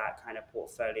as that kind of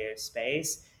portfolio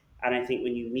space. And I think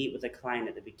when you meet with a client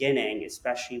at the beginning,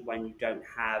 especially when you don't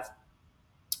have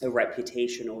a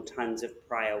reputation or tons of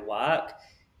prior work,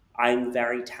 I'm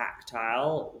very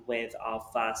tactile with our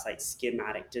first like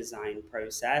schematic design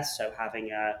process. So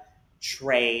having a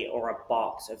tray or a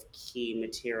box of key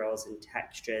materials and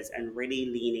textures, and really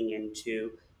leaning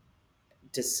into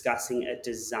discussing a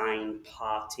design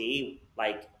party,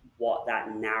 like what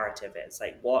that narrative is,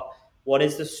 like what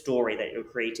is the story that you're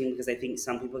creating, because I think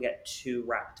some people get too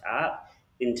wrapped up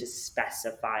into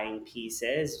specifying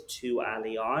pieces too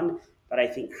early on. But I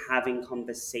think having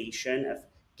conversation of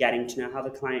getting to know how the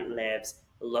client lives,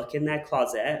 look in their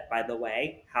closet, by the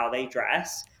way, how they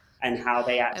dress and how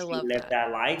they I actually love live that. their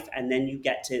life, and then you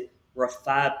get to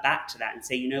refer back to that and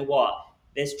say, you know what,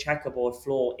 this checkerboard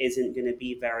floor isn't going to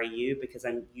be very you, because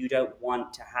you don't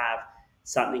want to have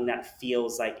something that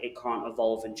feels like it can't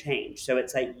evolve and change. So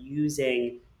it's like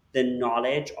using the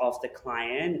knowledge of the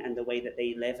client and the way that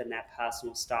they live and their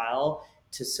personal style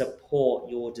to support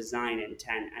your design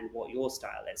intent and what your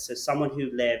style is. So someone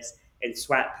who lives in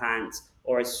sweatpants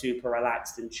or is super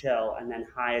relaxed and chill and then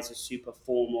hires a super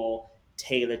formal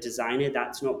tailored designer,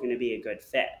 that's not going to be a good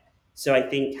fit. So I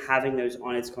think having those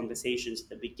honest conversations at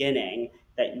the beginning,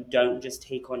 that you don't just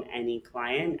take on any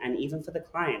client, and even for the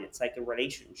client, it's like a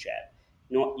relationship.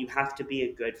 Not, you have to be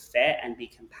a good fit and be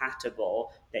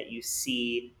compatible, that you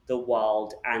see the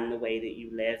world and the way that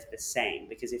you live the same.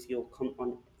 Because if you're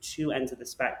on two ends of the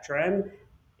spectrum,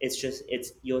 it's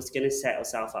you're going to set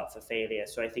yourself up for failure.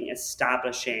 So I think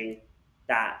establishing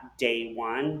that day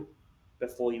one,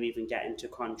 before you even get into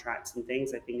contracts and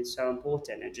things, I think is so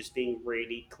important. And just being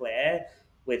really clear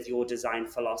with your design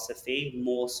philosophy,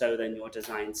 more so than your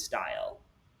design style.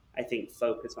 I think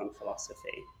focus on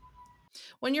philosophy.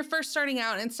 When you're first starting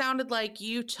out, and it sounded like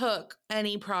you took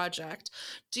any project,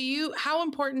 how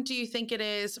important do you think it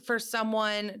is for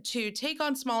someone to take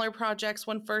on smaller projects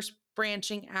when first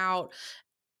branching out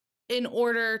in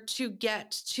order to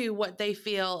get to what they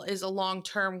feel is a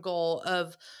long-term goal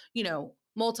of,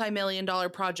 multi-million dollar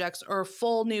projects or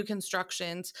full new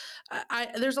constructions?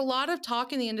 There's a lot of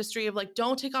talk in the industry of like,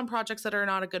 don't take on projects that are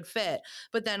not a good fit.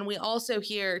 But then we also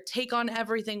hear take on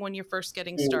everything when you're first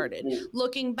getting started. Mm-hmm.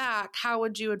 Looking back, how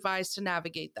would you advise to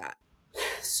navigate that?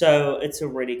 So it's a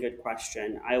really good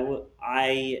question. I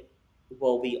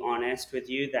will be honest with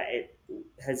you that it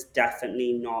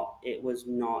was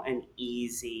not an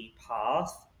easy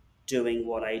path doing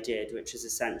what I did, which is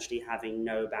essentially having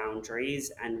no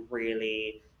boundaries and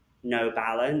really no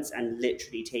balance and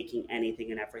literally taking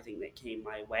anything and everything that came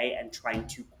my way and trying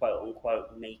to quote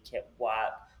unquote make it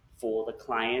work for the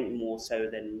client more so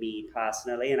than me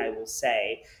personally. And I will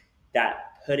say that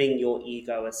putting your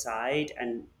ego aside,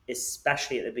 and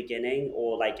especially at the beginning,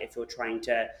 or like if you're trying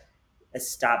to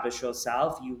establish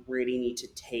yourself, you really need to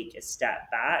take a step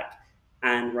back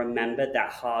and remember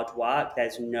that hard work,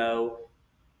 there's no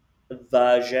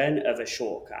version of a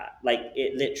shortcut. Like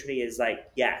it literally is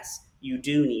like, yes, you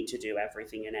do need to do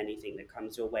everything and anything that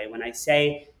comes your way. When I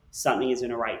say something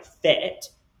isn't a right fit,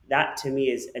 that to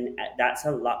me is that's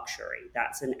a luxury.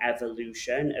 That's an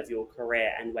evolution of your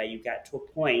career and where you get to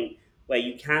a point where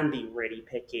you can be really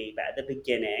picky. But at the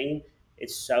beginning,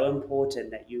 it's so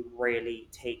important that you really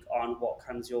take on what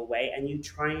comes your way and you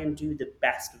try and do the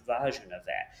best version of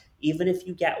it. Even if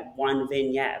you get one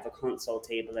vignette of a console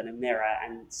table and a mirror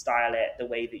and style it the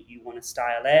way that you want to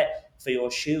style it for your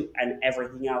shoot, and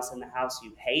everything else in the house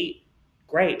you hate,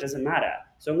 great, doesn't matter.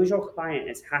 As long as your client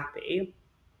is happy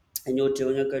and you're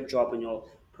doing a good job and you're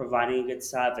providing a good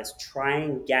service, try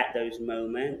and get those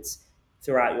moments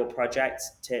throughout your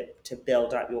projects to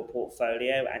build up your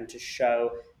portfolio and to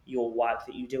show your work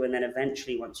that you do. And then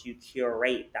eventually, once you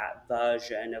curate that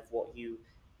version of what you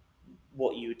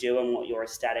do and what your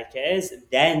aesthetic is,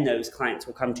 then those clients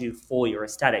will come to you for your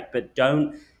aesthetic. But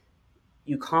don't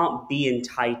you can't be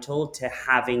entitled to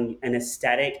having an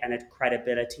aesthetic and a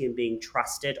credibility and being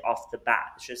trusted off the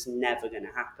bat. It's just never going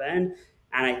to happen.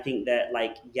 And I think that,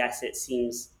 like, yes, it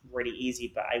seems really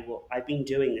easy, but I've been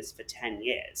doing this for 10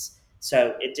 years.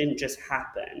 So it didn't just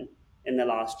happen in the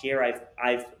last year.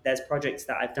 There's projects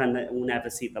that I've done that will never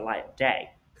see the light of day.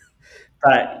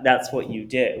 But that's what you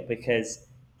do because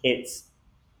it's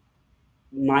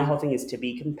my whole thing is to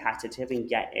be competitive and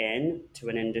get in to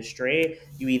an industry.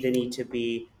 You either need to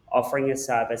be offering a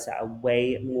service at a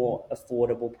way more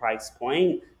affordable price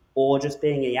point or just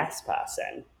being a yes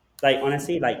person. Like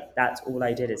honestly, like that's all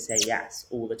I did is say yes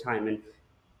all the time. And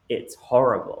it's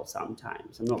horrible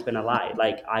sometimes. I'm not gonna lie.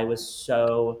 Like I was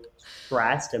so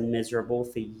stressed and miserable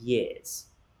for years.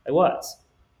 I was.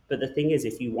 But the thing is,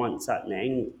 if you want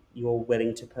something, you're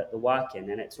willing to put the work in,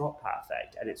 and it's not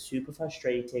perfect, and it's super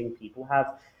frustrating. People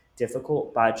have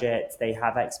difficult budgets. They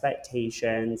have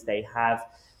expectations. They have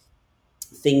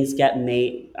things get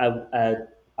made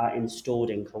installed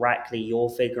incorrectly. You're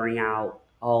figuring out,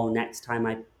 oh, next time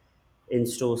I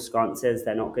install sconces,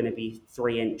 they're not going to be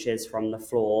 3 inches from the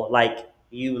floor. Like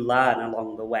you learn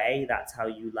along the way. That's how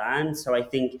you learn. So I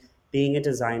think being a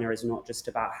designer is not just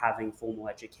about having formal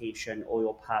education or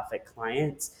your perfect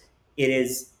clients. It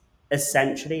is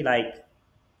essentially like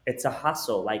it's a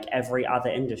hustle like every other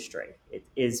industry. It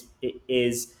is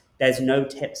there's no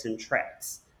tips and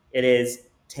tricks. It is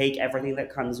take everything that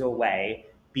comes your way,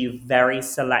 be very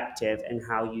selective in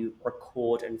how you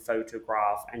record and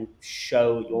photograph and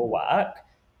show your work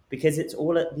because it's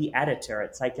all at the editor.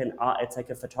 It's like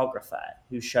a photographer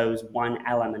who shows one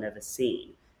element of a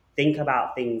scene. Think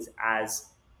about things as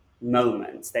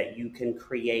moments that you can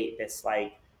create this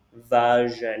like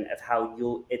version of how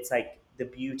you'll it's like the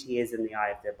beauty is in the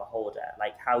eye of the beholder.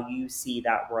 Like how you see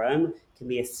that room can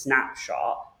be a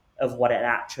snapshot of what it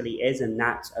actually is, and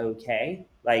that's okay.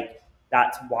 Like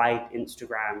that's why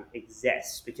Instagram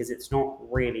exists because it's not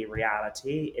really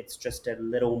reality. It's just a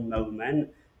little moment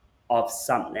of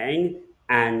something,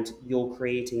 and you're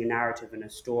creating a narrative and a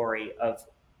story of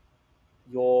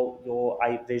your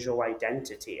visual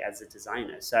identity as a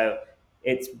designer. So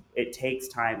it takes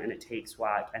time and it takes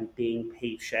work, and being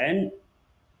patient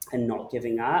and not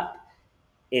giving up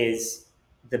is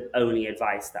the only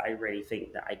advice that I really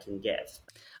think that I can give.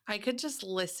 I could just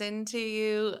listen to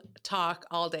you talk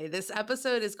all day. This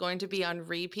episode is going to be on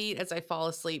repeat as I fall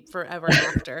asleep forever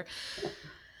after.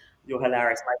 You're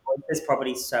hilarious. My voice is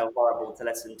probably so horrible to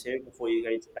listen to before you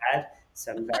go to bed,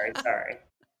 so I'm very sorry.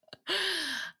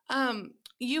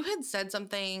 You had said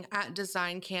something at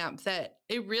design camp that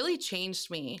it really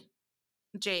changed me,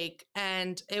 Jake,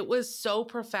 and it was so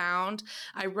profound.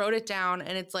 I wrote it down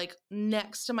and it's like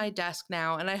next to my desk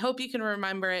now, and I hope you can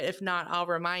remember it. If not, I'll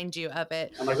remind you of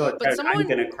it. Oh my god, But don't, I'm someone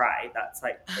gonna cry. That's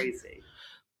like crazy.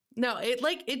 No,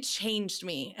 it changed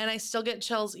me and I still get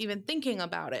chills even thinking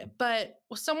about it. But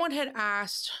someone had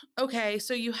asked, okay,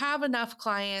 so you have enough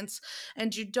clients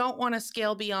and you don't want to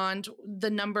scale beyond the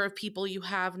number of people you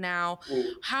have now.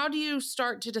 Mm, How do you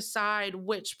start to decide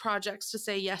which projects to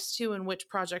say yes to and which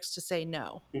projects to say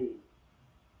no? mm.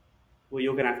 Well,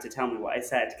 you're going to have to tell me what I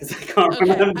said because I can't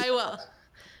Okay, remember. I will.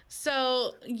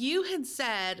 So, you had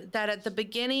said that at the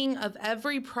beginning of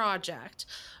every project,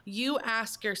 you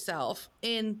ask yourself,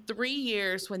 in 3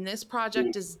 years, when this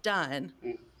project is done,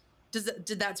 Mm.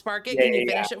 did that spark it? Yeah, Can you yeah,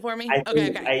 yeah. finish it for me? I Okay,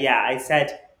 think, okay. yeah, I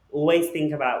said always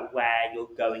think about where you're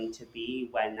going to be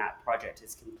when that project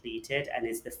is completed, and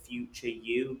is the future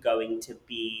you going to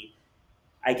be,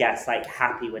 I guess, like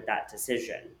happy with that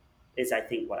decision, is I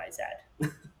think what I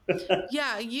said.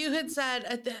 Yeah, you had said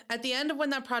at the end of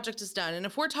when that project is done, and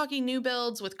if we're talking new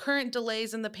builds with current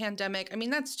delays in the pandemic, I mean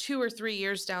that's 2 or 3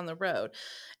 years down the road.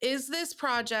 Is this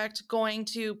project going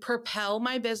to propel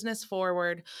my business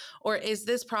forward, or is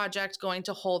this project going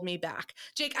to hold me back?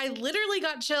 Jake, I literally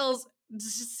got chills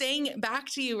saying it back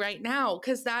to you right now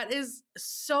because that is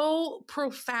so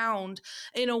profound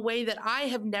in a way that I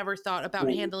have never thought about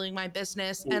Mm, handling my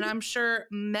business, and mm. I'm sure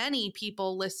many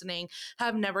people listening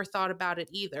have never thought about it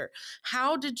either.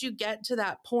 How did you get to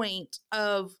that point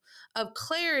of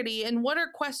clarity, and what are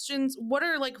questions, what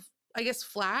are like, I guess,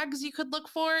 flags you could look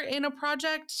for in a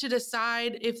project to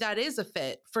decide if that is a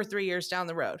fit for 3 years down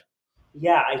the road?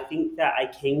 Yeah, I think that I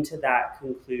came to that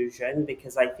conclusion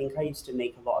because I think I used to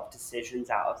make a lot of decisions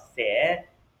out of fear.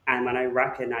 And when I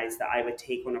recognized that I would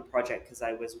take on a project because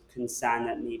I was concerned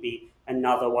that maybe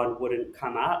another one wouldn't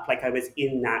come up, like I was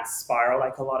in that spiral,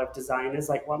 like a lot of designers,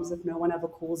 like, what happens if no one ever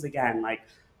calls again? Like,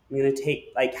 I'm going to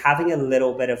take, like, having a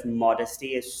little bit of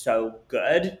modesty is so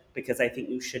good because I think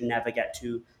you should never get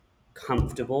too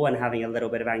comfortable, and having a little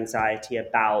bit of anxiety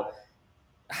about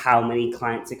how many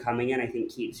clients are coming in, I think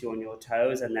keeps you on your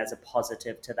toes, and there's a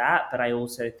positive to that. But I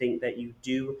also think that you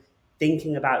do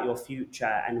thinking about your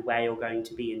future and where you're going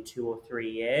to be in 2 or 3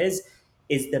 years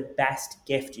is the best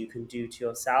gift you can do to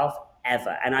yourself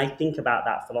ever. And I think about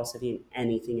that philosophy in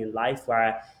anything in life,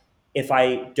 where if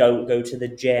I don't go to the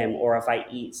gym, or if I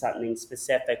eat something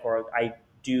specific, or I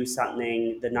do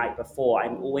something the night before,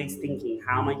 I'm always thinking,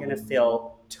 how am I going to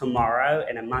feel tomorrow,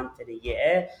 in a month, in a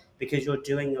year? Because you're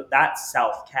doing that,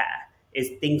 self care is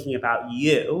thinking about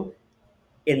you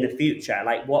in the future.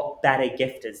 Like, what better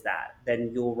gift is that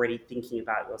than you're already thinking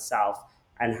about yourself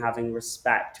and having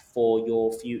respect for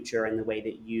your future and the way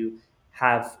that you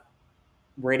have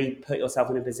really put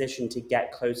yourself in a position to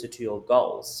get closer to your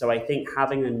goals. So I think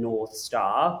having a North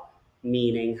Star,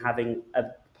 meaning having a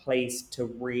place to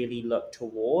really look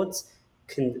towards,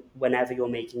 can, whenever you're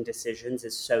making decisions,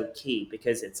 is so key,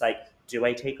 because it's like, do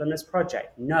I take on this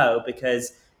project? No,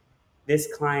 because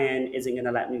this client isn't going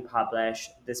to let me publish,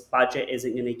 this budget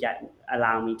isn't going to get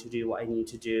allow me to do what I need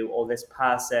to do, or this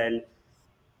person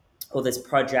or this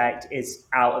project is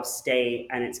out of state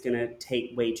and it's going to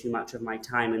take way too much of my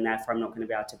time, and therefore I'm not going to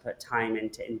be able to put time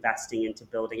into investing into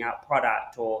building out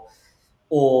product,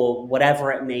 or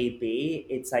whatever it may be.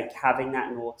 It's like having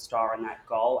that North Star and that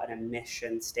goal and a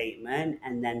mission statement.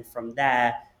 And then from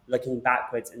there, looking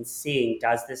backwards and seeing,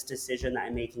 does this decision that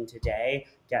I'm making today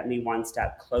get me one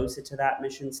step closer to that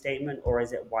mission statement, or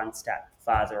is it one step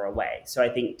further away? So I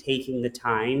think taking the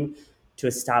time to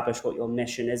establish what your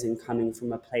mission is, and coming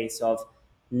from a place of,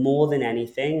 more than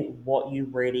anything, what you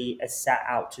really are set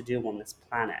out to do on this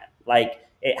planet. Like,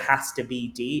 it has to be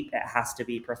deep, it has to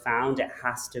be profound, it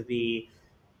has to be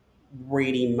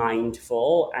really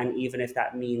mindful. And even if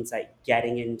that means like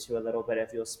getting into a little bit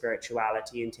of your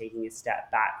spirituality and taking a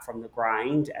step back from the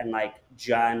grind and like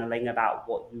journaling about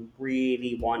what you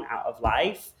really want out of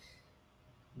life,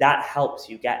 that helps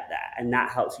you get there, and that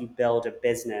helps you build a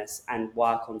business and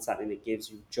work on something that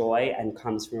gives you joy and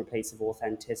comes from a place of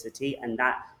authenticity. And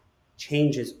that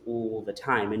changes all the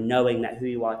time. And knowing that who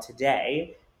you are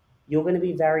today, you're going to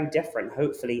be very different,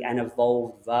 hopefully an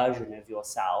evolved version of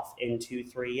yourself in 2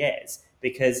 3 years,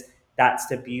 because that's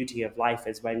the beauty of life.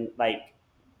 Is when, like,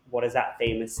 what is that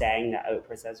famous saying that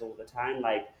Oprah says all the time,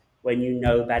 like, when you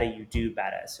know better you do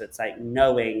better. So it's like,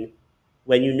 knowing,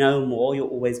 when you know more, you're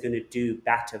always going to do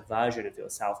better version of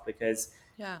yourself, because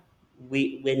Yeah.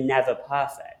 we're never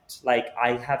perfect. Like,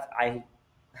 I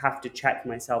have to check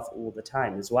myself all the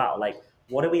time as well. Like,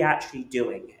 what are we actually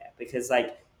doing here? Because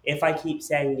like, if I keep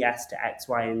saying yes to X,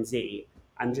 Y, and Z,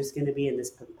 I'm just going to be in this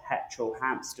perpetual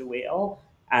hamster wheel.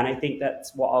 And I think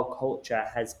that's what our culture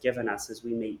has given us, as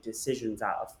we make decisions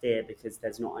out of fear, because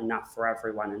there's not enough for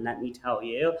everyone. And let me tell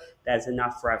you, there's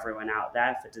enough for everyone out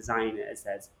there. For designers,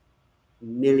 there's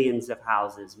millions of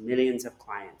houses, millions of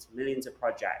clients, millions of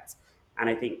projects. And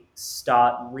I think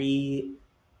start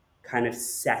kind of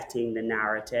setting the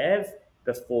narrative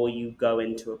before you go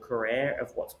into a career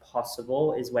of what's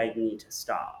possible is where you need to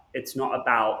start. It's not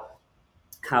about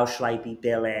how shall I be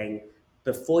billing.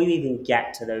 Before you even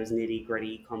get to those nitty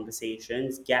gritty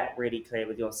conversations, get really clear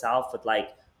with yourself with like,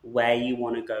 where you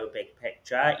want to go big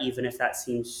picture, even if that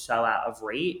seems so out of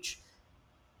reach,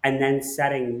 and then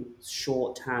setting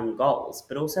short term goals,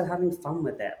 but also having fun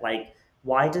with it. Like,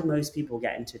 why do most people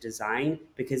get into design?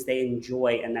 Because they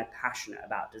enjoy and they're passionate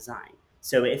about design.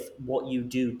 So if what you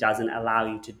do doesn't allow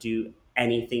you to do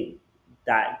anything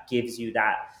that gives you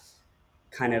that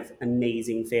kind of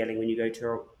amazing feeling when you go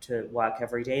to work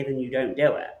every day, then you don't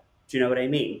do it. Do you know what I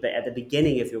mean? But at the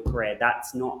beginning of your career,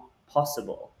 that's not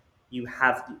possible. You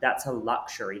have That's a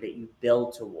luxury that you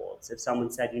build towards. If someone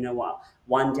said, you know what,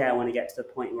 one day I want to get to the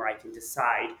point where I can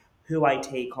decide who I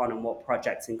take on and what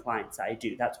projects and clients I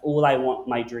do. That's all I want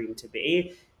my dream to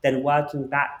be. Then working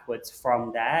backwards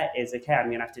from there is okay, I'm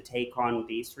going to have to take on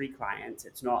these three clients.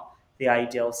 It's not the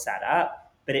ideal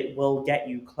setup, but it will get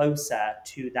you closer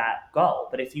to that goal.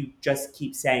 But if you just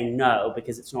keep saying no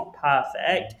because it's not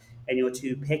perfect and you're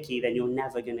too picky, then you're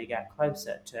never going to get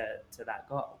closer to that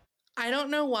goal. I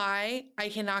don't know why I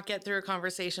cannot get through a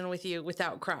conversation with you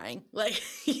without crying. Like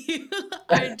you,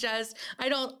 I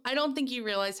don't think you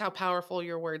realize how powerful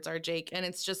your words are, Jake. And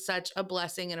it's just such a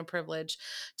blessing and a privilege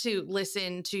to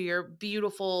listen to your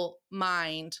beautiful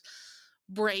mind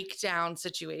break down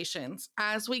situations.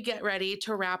 As we get ready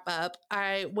to wrap up,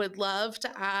 I would love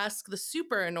to ask the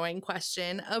super annoying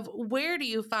question of where do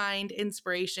you find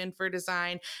inspiration for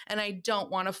design? And I don't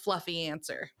want a fluffy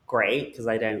answer. Great, because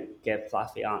I don't give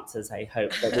fluffy answers. I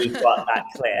hope that we've got that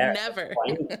clear at this Never.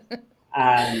 point.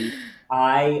 Um,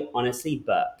 I honestly,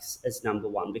 books is number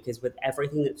one, because with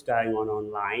everything that's going on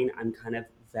online, I'm kind of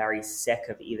very sick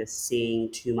of either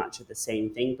seeing too much of the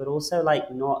same thing, but also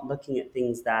like not looking at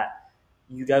things that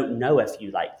you don't know if you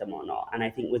like them or not. And I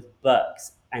think with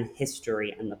books and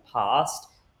history and the past,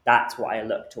 that's what I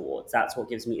look towards. That's what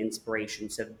gives me inspiration.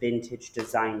 So vintage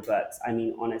design books. I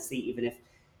mean, honestly, even if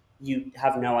you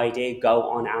have no idea, go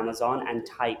on Amazon and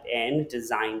type in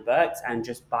design books and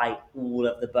just buy all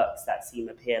of the books that seem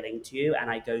appealing to you. And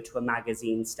I go to a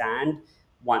magazine stand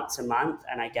once a month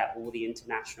and I get all the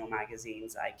international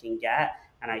magazines I can get.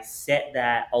 And I sit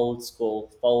there old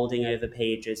school, folding over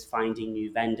pages, finding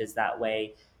new vendors that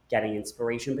way, getting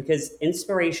inspiration. Because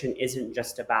inspiration isn't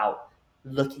just about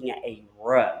looking at a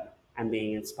room and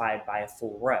being inspired by a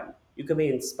full room. You could be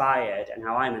inspired, and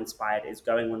how I'm inspired is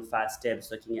going on first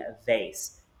dibs, looking at a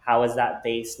vase. How is that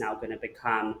vase now going to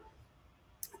become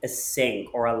a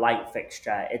sink or a light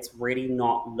fixture? It's really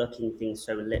not looking things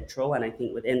so literal. And I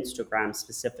think with Instagram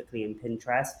specifically and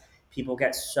Pinterest, people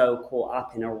get so caught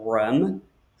up in a room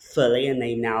fully, and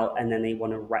then they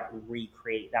want to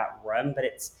recreate that room, but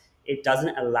it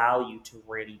doesn't allow you to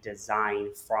really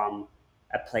design from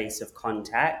a place of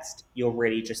context. You're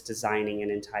really just designing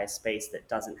an entire space that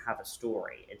doesn't have a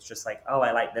story. It's just like, oh,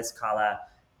 I like this color,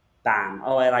 bam.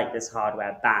 Oh, I like this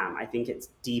hardware, bam. I think it's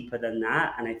deeper than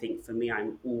that. And I think for me,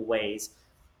 I'm always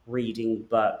reading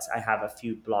books. I have a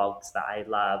few blogs that I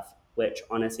love, which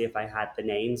honestly, if I had the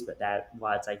names, but they're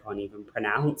words I can't even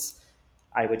pronounce,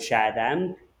 I would share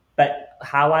them. But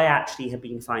how I actually have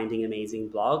been finding amazing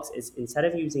blogs is, instead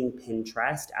of using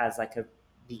Pinterest as like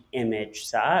the image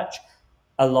search,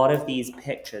 a lot of these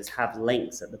pictures have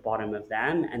links at the bottom of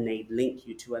them, and they link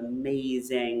you to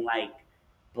amazing like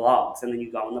blogs. And then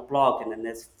you go on the blog and then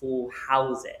there's full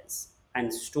houses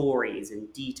and stories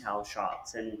and detail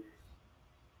shots. And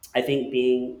I think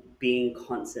being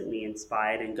constantly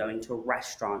inspired and going to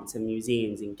restaurants and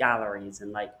museums and galleries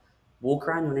and like walk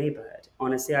around your neighborhood.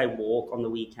 Honestly, I walk on the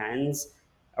weekends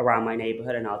around my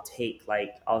neighborhood and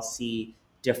I'll see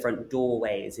different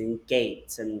doorways and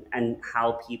gates, and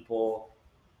how people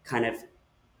kind of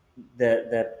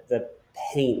the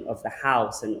paint of the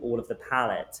house and all of the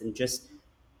palettes, and just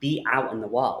be out in the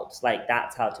world. Like,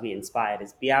 that's how to be inspired,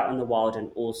 is be out in the world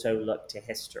and also look to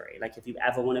history. Like, if you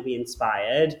ever want to be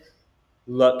inspired,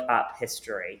 look up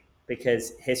history,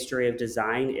 because history of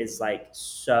design is like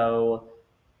so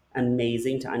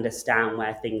amazing to understand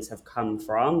where things have come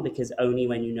from, because only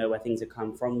when you know where things have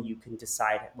come from, you can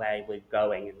decide where we're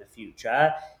going in the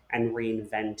future, and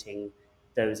reinventing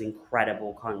those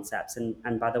incredible concepts.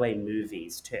 And by the way,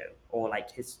 movies too, or like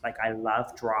I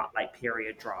love like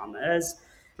period dramas,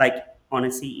 like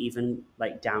honestly, even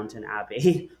like Downton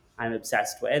Abbey, I'm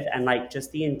obsessed with. And like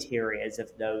just the interiors of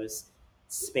those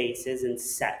spaces and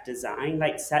set design,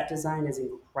 like set design is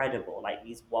incredible. Like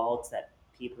these worlds that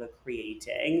people are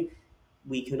creating,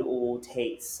 we can all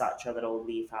take such a little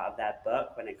leaf out of their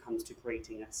book when it comes to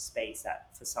creating a space that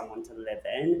for someone to live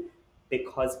in,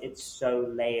 because it's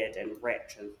so layered and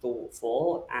rich and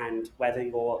thoughtful. And whether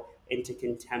you're into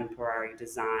contemporary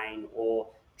design or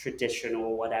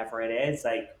traditional, whatever it is,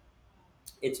 like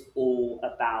it's all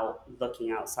about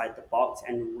looking outside the box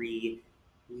and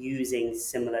using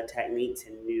similar techniques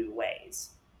in new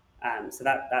ways. So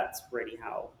that's really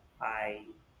how I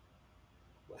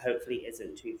hopefully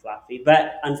isn't too fluffy.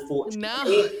 But No, it's not.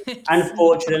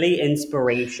 unfortunately,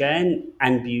 inspiration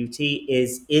and beauty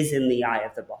is in the eye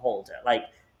of the beholder. Like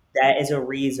there is a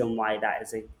reason why that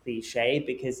is a cliche,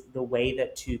 because the way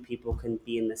that two people can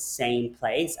be in the same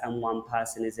place and one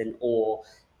person is in awe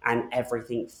and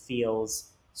everything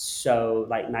feels so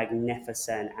like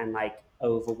magnificent and like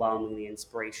overwhelmingly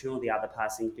inspirational, the other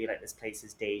person can be like, this place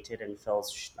is dated and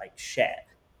feels like shit.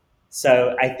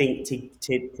 So I think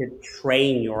to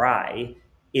train your eye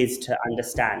is to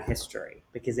understand history,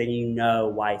 because then you know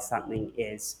why something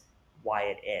is why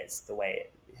it is the way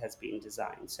it has been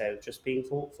designed. So just being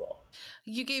thoughtful.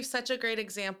 You gave such a great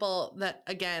example that,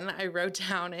 again, I wrote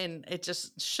down and it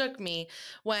just shook me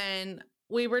when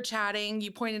we were chatting. You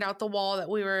pointed out the wall that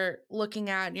we were looking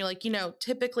at, and you're like,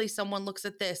 typically someone looks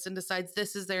at this and decides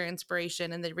this is their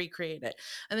inspiration and they recreate it.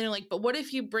 And then you're like, but what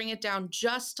if you bring it down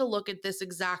just to look at this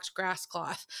exact grass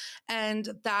cloth? And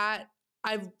that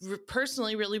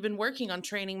personally really been working on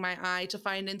training my eye to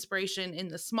find inspiration in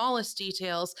the smallest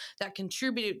details that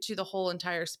contribute to the whole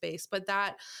entire space. But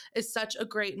that is such a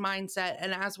great mindset.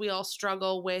 And as we all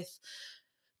struggle with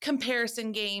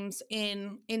comparison games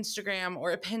in Instagram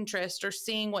or Pinterest, or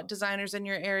seeing what designers in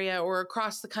your area or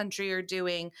across the country are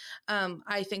doing,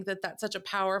 I think that that's such a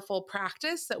powerful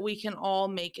practice that we can all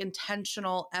make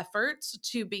intentional efforts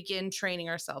to begin training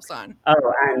ourselves on.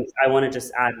 Oh, and I want to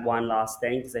just add one last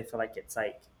thing, because I feel like it's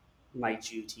like my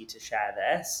duty to share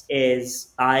this,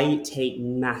 is I take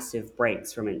massive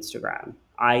breaks from Instagram.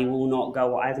 I will not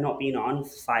go, I've not been on for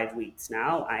 5 weeks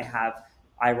now.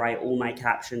 I write all my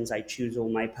captions, I choose all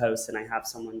my posts, and I have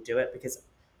someone do it, because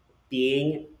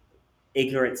being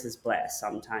ignorance is bliss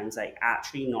sometimes. Like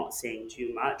actually not seeing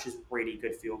too much is really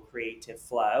good for your creative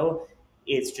flow.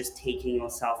 It's just taking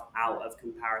yourself out of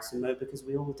comparison mode, because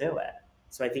we all do it.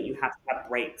 So I think you have to have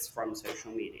breaks from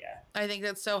social media. I think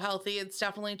that's so healthy. It's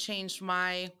definitely changed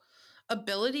my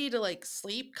ability to like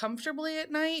sleep comfortably at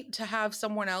night, to have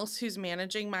someone else who's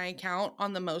managing my account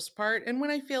on the most part. And when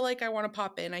I feel like I want to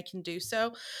pop in, I can do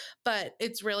so. But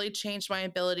it's really changed my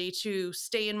ability to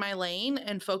stay in my lane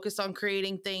and focus on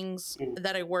creating things Mm.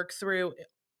 that I work through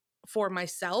for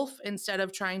myself, instead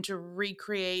of trying to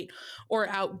recreate or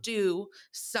outdo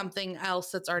something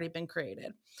else that's already been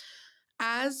created.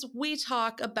 As we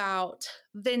talk about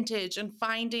vintage and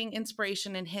finding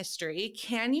inspiration in history,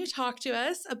 can you talk to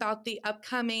us about the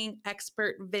upcoming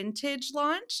Expert Vintage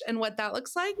launch and what that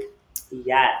looks like?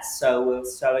 Yes, so we're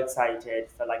so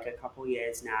excited. For like a couple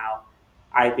years now,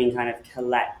 I've been kind of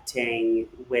collecting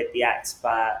with the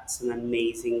experts some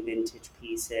amazing vintage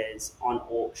pieces on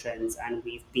auctions, and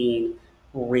we've been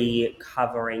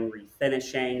recovering,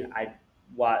 refinishing. I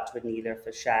worked with Neither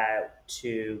for Share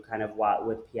to kind of work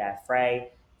with Pierre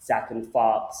Frey, Zach and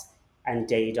Fox, and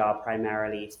Dadar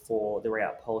primarily for the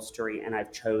reupholstery, and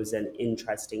I've chosen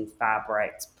interesting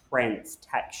fabrics, prints,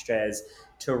 textures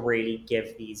to really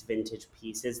give these vintage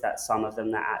pieces, that some of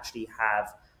them that actually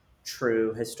have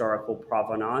true historical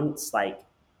provenance, like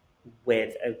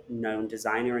with a known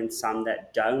designer, and some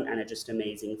that don't and are just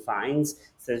amazing finds.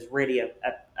 So there's really a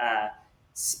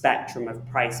spectrum of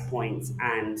price points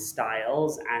and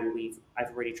styles, and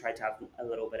I've really tried to have a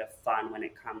little bit of fun when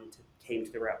it came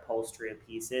to the upholstery of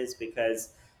pieces,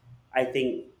 because I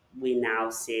think we're now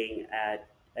seeing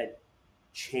a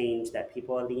change that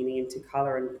people are leaning into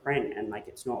color and print, and like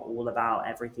it's not all about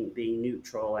everything being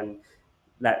neutral, and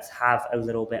let's have a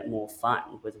little bit more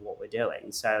fun with what we're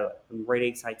doing. So I'm really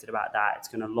excited about that. It's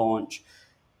going to launch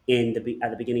at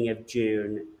the beginning of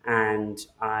June, and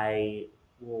I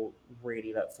will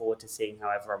really look forward to seeing how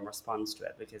everyone responds to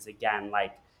it, because again,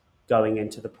 like going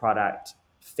into the product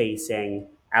facing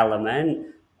element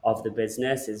of the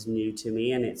business is new to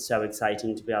me, and it's so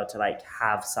exciting to be able to like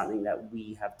have something that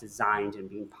we have designed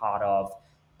and been part of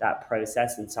that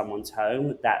process in someone's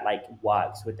home that like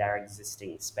works with their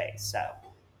existing space. So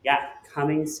yeah,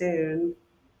 coming soon.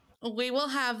 We will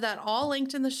have that all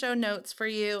linked in the show notes for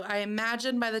you. I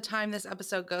imagine by the time this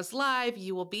episode goes live,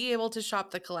 you will be able to shop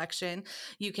the collection.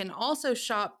 You can also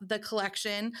shop the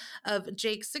collection of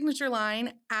Jake's signature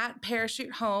line at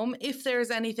Parachute Home if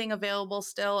there's anything available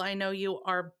still. I know you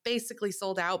are basically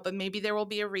sold out, but maybe there will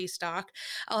be a restock.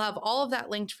 I'll have all of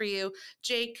that linked for you.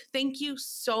 Jake, thank you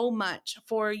so much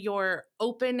for your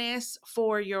openness,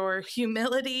 for your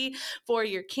humility, for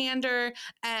your candor,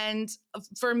 and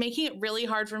for making it really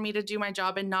hard for me to do my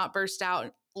job and not burst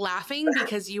out laughing,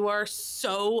 because you are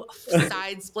so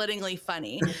side splittingly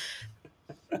funny.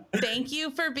 Thank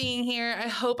you for being here. I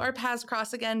hope our paths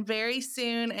cross again very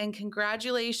soon, and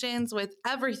congratulations with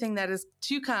everything that is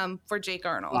to come for Jake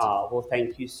Arnold. Oh, well,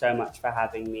 thank you so much for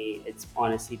having me. It's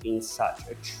honestly been such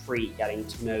a treat getting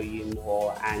to know you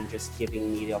more and just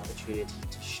giving me the opportunity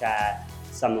to share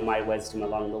some of my wisdom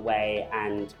along the way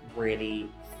and really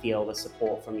feel the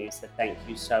support from you. So thank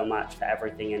you so much for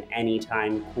everything. And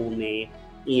anytime, call me,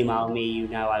 email me, you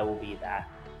know I will be there.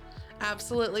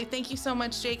 Absolutely. Thank you so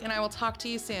much, Jake, and I will talk to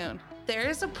you soon. There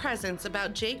is a presence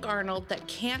about Jake Arnold that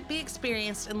can't be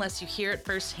experienced unless you hear it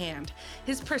firsthand.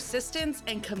 His persistence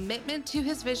and commitment to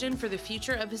his vision for the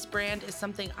future of his brand is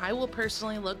something I will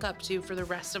personally look up to for the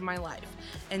rest of my life.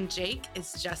 And Jake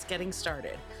is just getting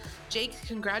started. Jake,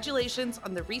 congratulations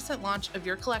on the recent launch of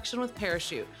your collection with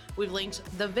Parachute. We've linked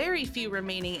the very few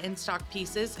remaining in-stock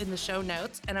pieces in the show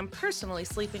notes, and I'm personally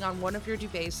sleeping on one of your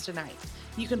duvets tonight.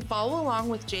 You can follow along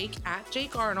with Jake at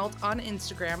Jake Arnold on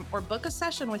Instagram or book a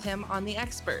session with him on The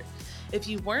Expert. If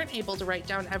you weren't able to write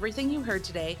down everything you heard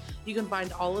today, you can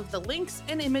find all of the links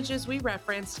and images we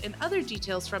referenced and other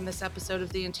details from this episode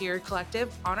of The Interior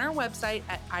Collective on our website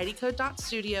at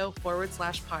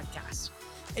idcode.studio/podcast.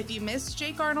 If you missed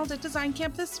Jake Arnold at Design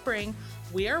Camp this spring,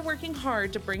 we are working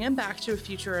hard to bring him back to a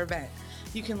future event.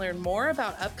 You can learn more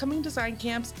about upcoming design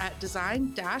camps at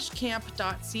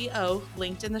design-camp.co,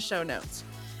 linked in the show notes.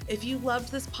 If you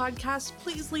loved this podcast,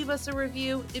 please leave us a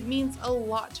review. It means a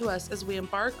lot to us as we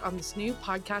embark on this new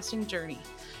podcasting journey.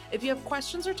 If you have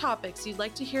questions or topics you'd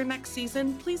like to hear next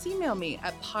season, please email me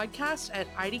at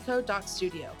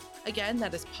podcast@idco.studio. Again,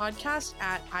 that is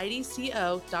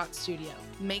podcast@idco.studio.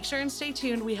 Make sure and stay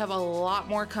tuned. We have a lot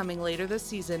more coming later this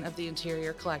season of The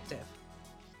Interior Collective.